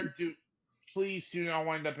 Hunter, please do not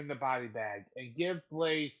wind up in the body bag, and give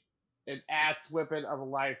Blaze an ass whipping of a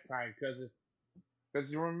lifetime.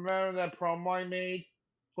 Because you remember that promo I made?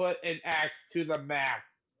 Put an axe to the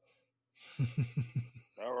max.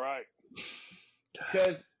 All right.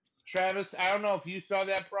 Because Travis, I don't know if you saw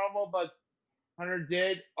that promo, but Hunter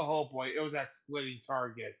did. Oh boy, it was at Splitting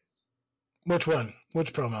Targets. Which one?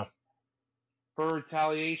 Which promo? For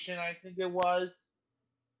Retaliation, I think it was.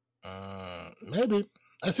 Maybe.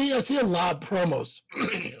 I see a lot of promos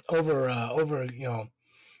over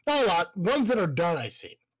not a lot. Ones that are done, I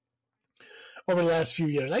see over the last few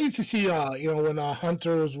years. I used to see when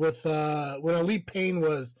Hunter was with when Elite Pain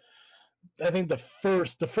was, I think the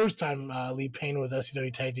first time Elite Pain was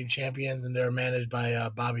SCW Tag Team Champions, and they were managed by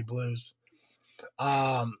Bobby Blues.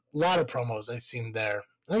 A lot of promos I've seen there.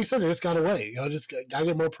 Like I said, they just got away. Just gotta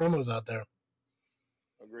get more promos out there.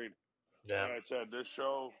 Agreed. Yeah. Like I said, this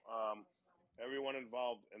show, everyone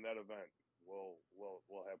involved in that event will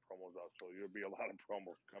have promos out, so there'll be a lot of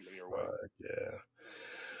promos coming your way. Yeah.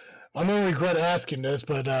 I'm gonna regret asking this,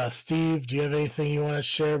 but Steve, do you have anything you want to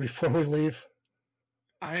share before we leave?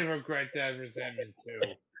 I regret that resentment too.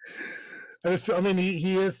 I mean,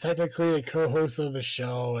 he is technically a co-host of the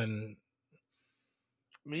show, and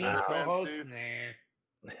Me co-host,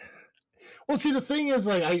 nah. well, see, the thing is,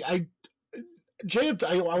 like, I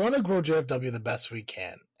want to grow JFW the best we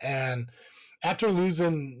can, and after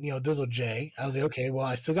losing, Dizzle J, I was like, okay, well,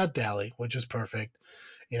 I still got Dally, which is perfect.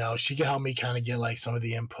 She can help me kind of get like some of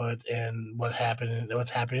the input and what's happening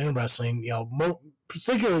in wrestling,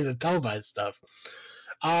 particularly the televised stuff.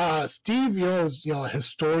 Steve, is a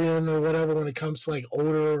historian or whatever when it comes to like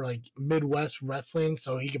older like Midwest wrestling,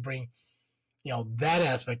 so he could bring that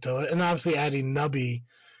aspect to it, and obviously adding Nubby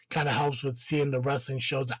kind of helps with seeing the wrestling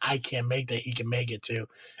shows that I can't make that he can make it to,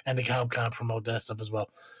 and to help kind of promote that stuff as well.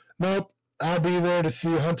 Nope, I'll be there to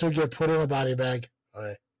see Hunter get put in a body bag.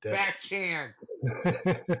 Okay, fat chance.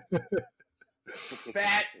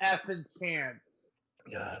 Fat effing chance.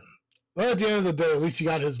 God. Well, at the end of the day, at least you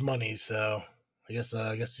got his money, so I guess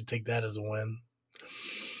you take that as a win.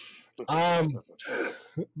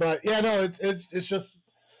 But yeah, no, it's just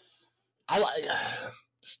I like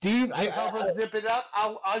Steve. If I'll zip it up,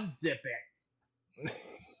 I'll unzip it.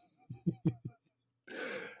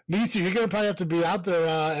 Nisa, you're gonna probably have to be out there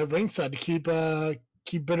at ringside to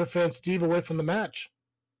keep Bitter Fan Steve away from the match.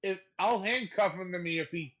 I'll handcuff him to me if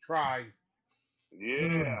he tries.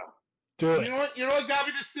 Yeah. Do it. You know what got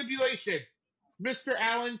me the stipulation? Mr.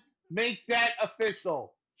 Allen, make that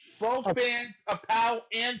official. Both fans of POW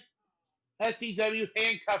and SCW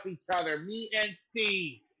handcuff each other. Me and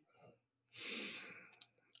Steve.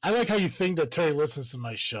 I like how you think that Terry listens to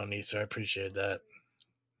my show, Nisa. I appreciate that.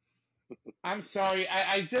 I'm sorry.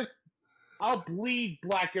 I'll bleed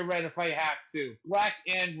black and red if I have to. Black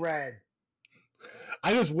and red.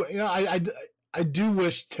 I just, I do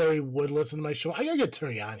wish Terry would listen to my show. I gotta get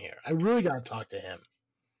Terry on here. I really gotta talk to him.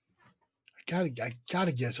 I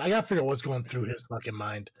gotta figure out what's going through his fucking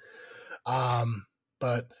mind.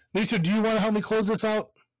 But Lisa, do you want to help me close this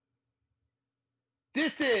out?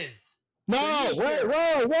 This is. No, wait,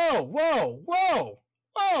 whoa.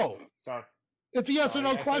 Sorry. It's a yes or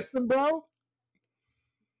no question, bro.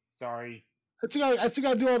 Sorry. I still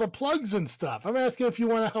gotta do all the plugs and stuff. I'm asking if you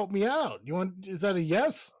want to help me out. Is that a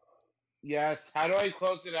yes? Yes. How do I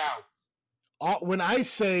close it out? When I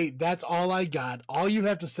say that's all I got, all you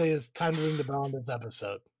have to say is time to ring the bell on this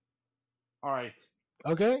episode. All right.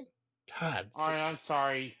 Okay? God. All right, I'm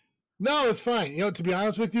sorry. No, it's fine. To be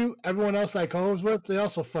honest with you, everyone else I co-host with, they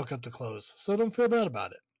also fuck up the close. So don't feel bad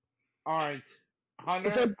about it. All right.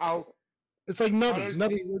 Hunter, it's like Nubby.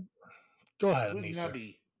 Nubby. Go ahead, Who's Nisa.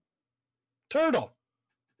 Nubby? Turtle.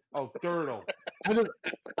 Oh, Turtle.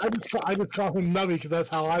 I just call him Nubby because that's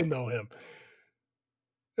how I know him.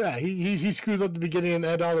 Yeah, he screws up the beginning and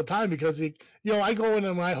end all the time because I go in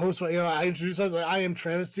and my host, I introduce us like I am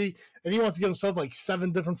Travesty, and he wants to give himself like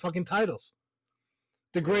 7 different fucking titles.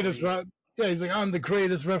 The greatest, he's like, I'm the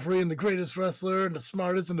greatest referee and the greatest wrestler and the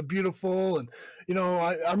smartest and the beautiful, and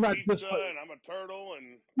I'm not just. And I'm a turtle,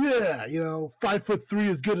 and 5'3"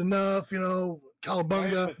 is good enough,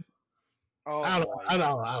 Cowabunga. Oh, I don't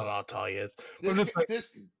know how tall he is. This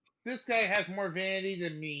guy has more vanity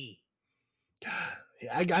than me. God,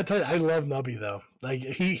 I gotta tell you, I love Nubby though. Like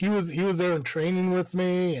he was there in training with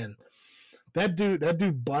me, and that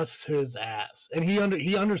dude busts his ass, and he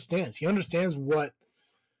understands. He understands what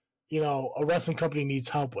a wrestling company needs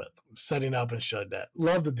help with setting up and shit like that.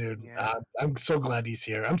 Love the dude. Yeah. I'm so glad he's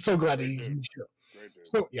here. I'm so glad he's here.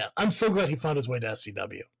 So yeah, I'm so glad he found his way to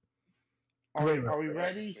SCW. Are we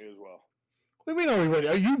ready? Me as well. What do you mean, are we ready?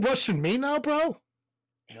 Are you rushing me now, bro?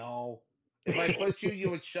 No. If I push you,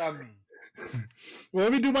 you would shove me. Well,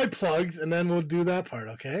 let me do my plugs, and then we'll do that part,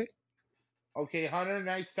 okay? Okay, Hunter,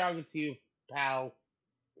 nice talking to you, pal.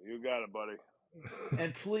 You got it, buddy.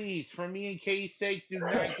 And please, for me and Katie's sake, do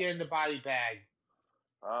not get in the body bag.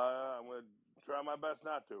 I'm going to try my best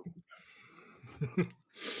not to.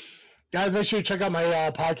 Guys, make sure you check out my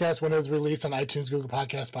podcast when it's released on iTunes, Google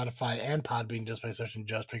Podcasts, Spotify, and Podbean just by searching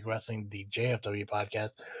Just Freak Wrestling, the JFW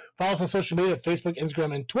Podcast. Follow us on social media, Facebook,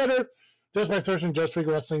 Instagram, and Twitter just by searching Just Freak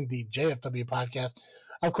Wrestling, the JFW Podcast.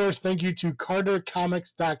 Of course, thank you to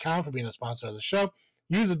CarterComics.com for being a sponsor of the show.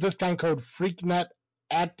 Use the discount code FreakNet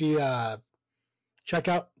at the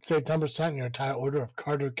checkout. Save 10% on your entire order of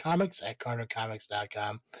Carter Comics at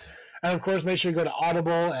CarterComics.com. And, of course, make sure you go to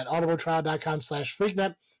Audible at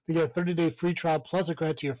audibletrial.com/FreakNet to get a 30-day free trial plus a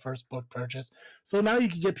credit to your first book purchase. So now you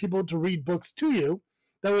can get people to read books to you.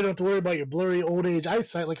 That way you don't have to worry about your blurry old age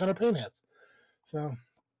eyesight like Hunter Payne has. So. All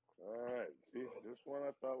right. See, this one I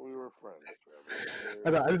thought we were friends, Trevor. I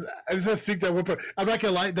know. I just have to think that one part. I'm not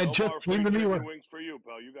going to lie. That just came to me. Wings for you,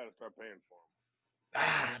 pal. You got to start paying for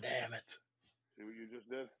them. Damn it. See what you just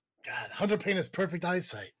did? God, Hunter Payne has perfect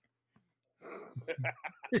eyesight.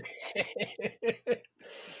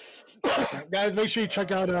 Guys, make sure you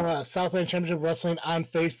check out Southland Championship Wrestling on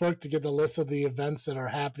Facebook to get the list of the events that are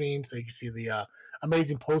happening, so you can see the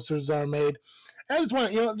amazing posters that are made. And I just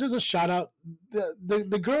want, just a shout out,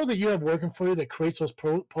 the girl that you have working for you that creates those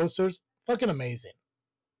posters, fucking amazing.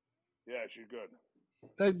 Yeah, she's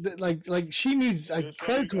good. Like she needs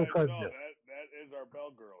credit to her credit. No, that is our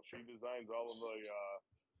bell girl. She designs all of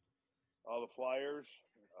the flyers.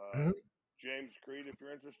 James Creed, if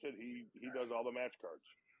you're interested, he does all the match cards.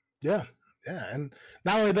 Yeah, and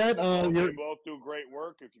not only that, they both do great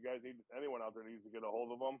work. If you guys need anyone out there needs to get a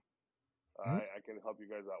hold of them, I can help you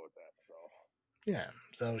guys out with that. So. Yeah,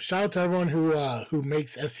 so shout out to everyone who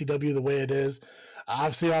makes SCW the way it is.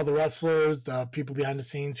 Obviously, all the wrestlers, people behind the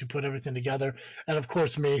scenes who put everything together, and of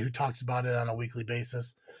course me, who talks about it on a weekly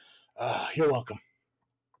basis. You're welcome.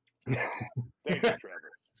 Thank you,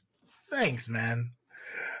 Trevor. Thanks, man.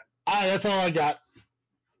 All right, that's all I got.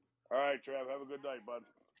 All right, Trav, have a good night, bud.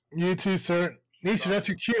 You too, sir. Nisha, that's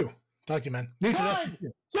your cue. Talk to you, man. Nisha, that's your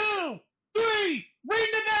cue. 1, 2, 3, ring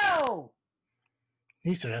the bell!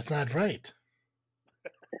 Nisha, that's not right.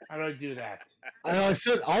 How do I do that? I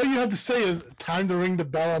said all you have to say is time to ring the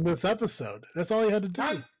bell on this episode. That's all you had to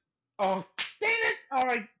do. Oh, dang it! All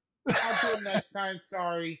right, I'll do it next time.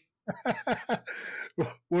 Sorry.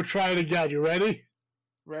 We'll try it again. You ready?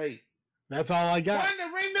 Right. That's all I got. Time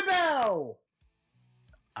to ring the bell!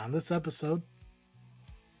 On this episode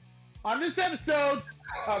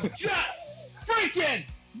of Just Freakin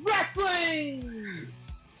Wrestling!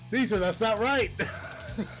 Lisa, that's not right.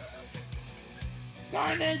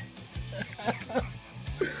 Darn it!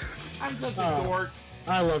 I'm such a dork.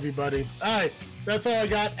 I love you, buddy. Alright, that's all I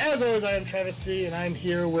got. As always, I am Travis C, and I'm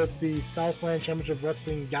here with the Southland Championship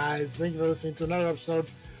Wrestling guys. Thank you for listening to another episode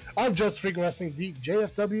of Just Freakin Wrestling, the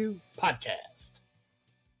JFW Podcast.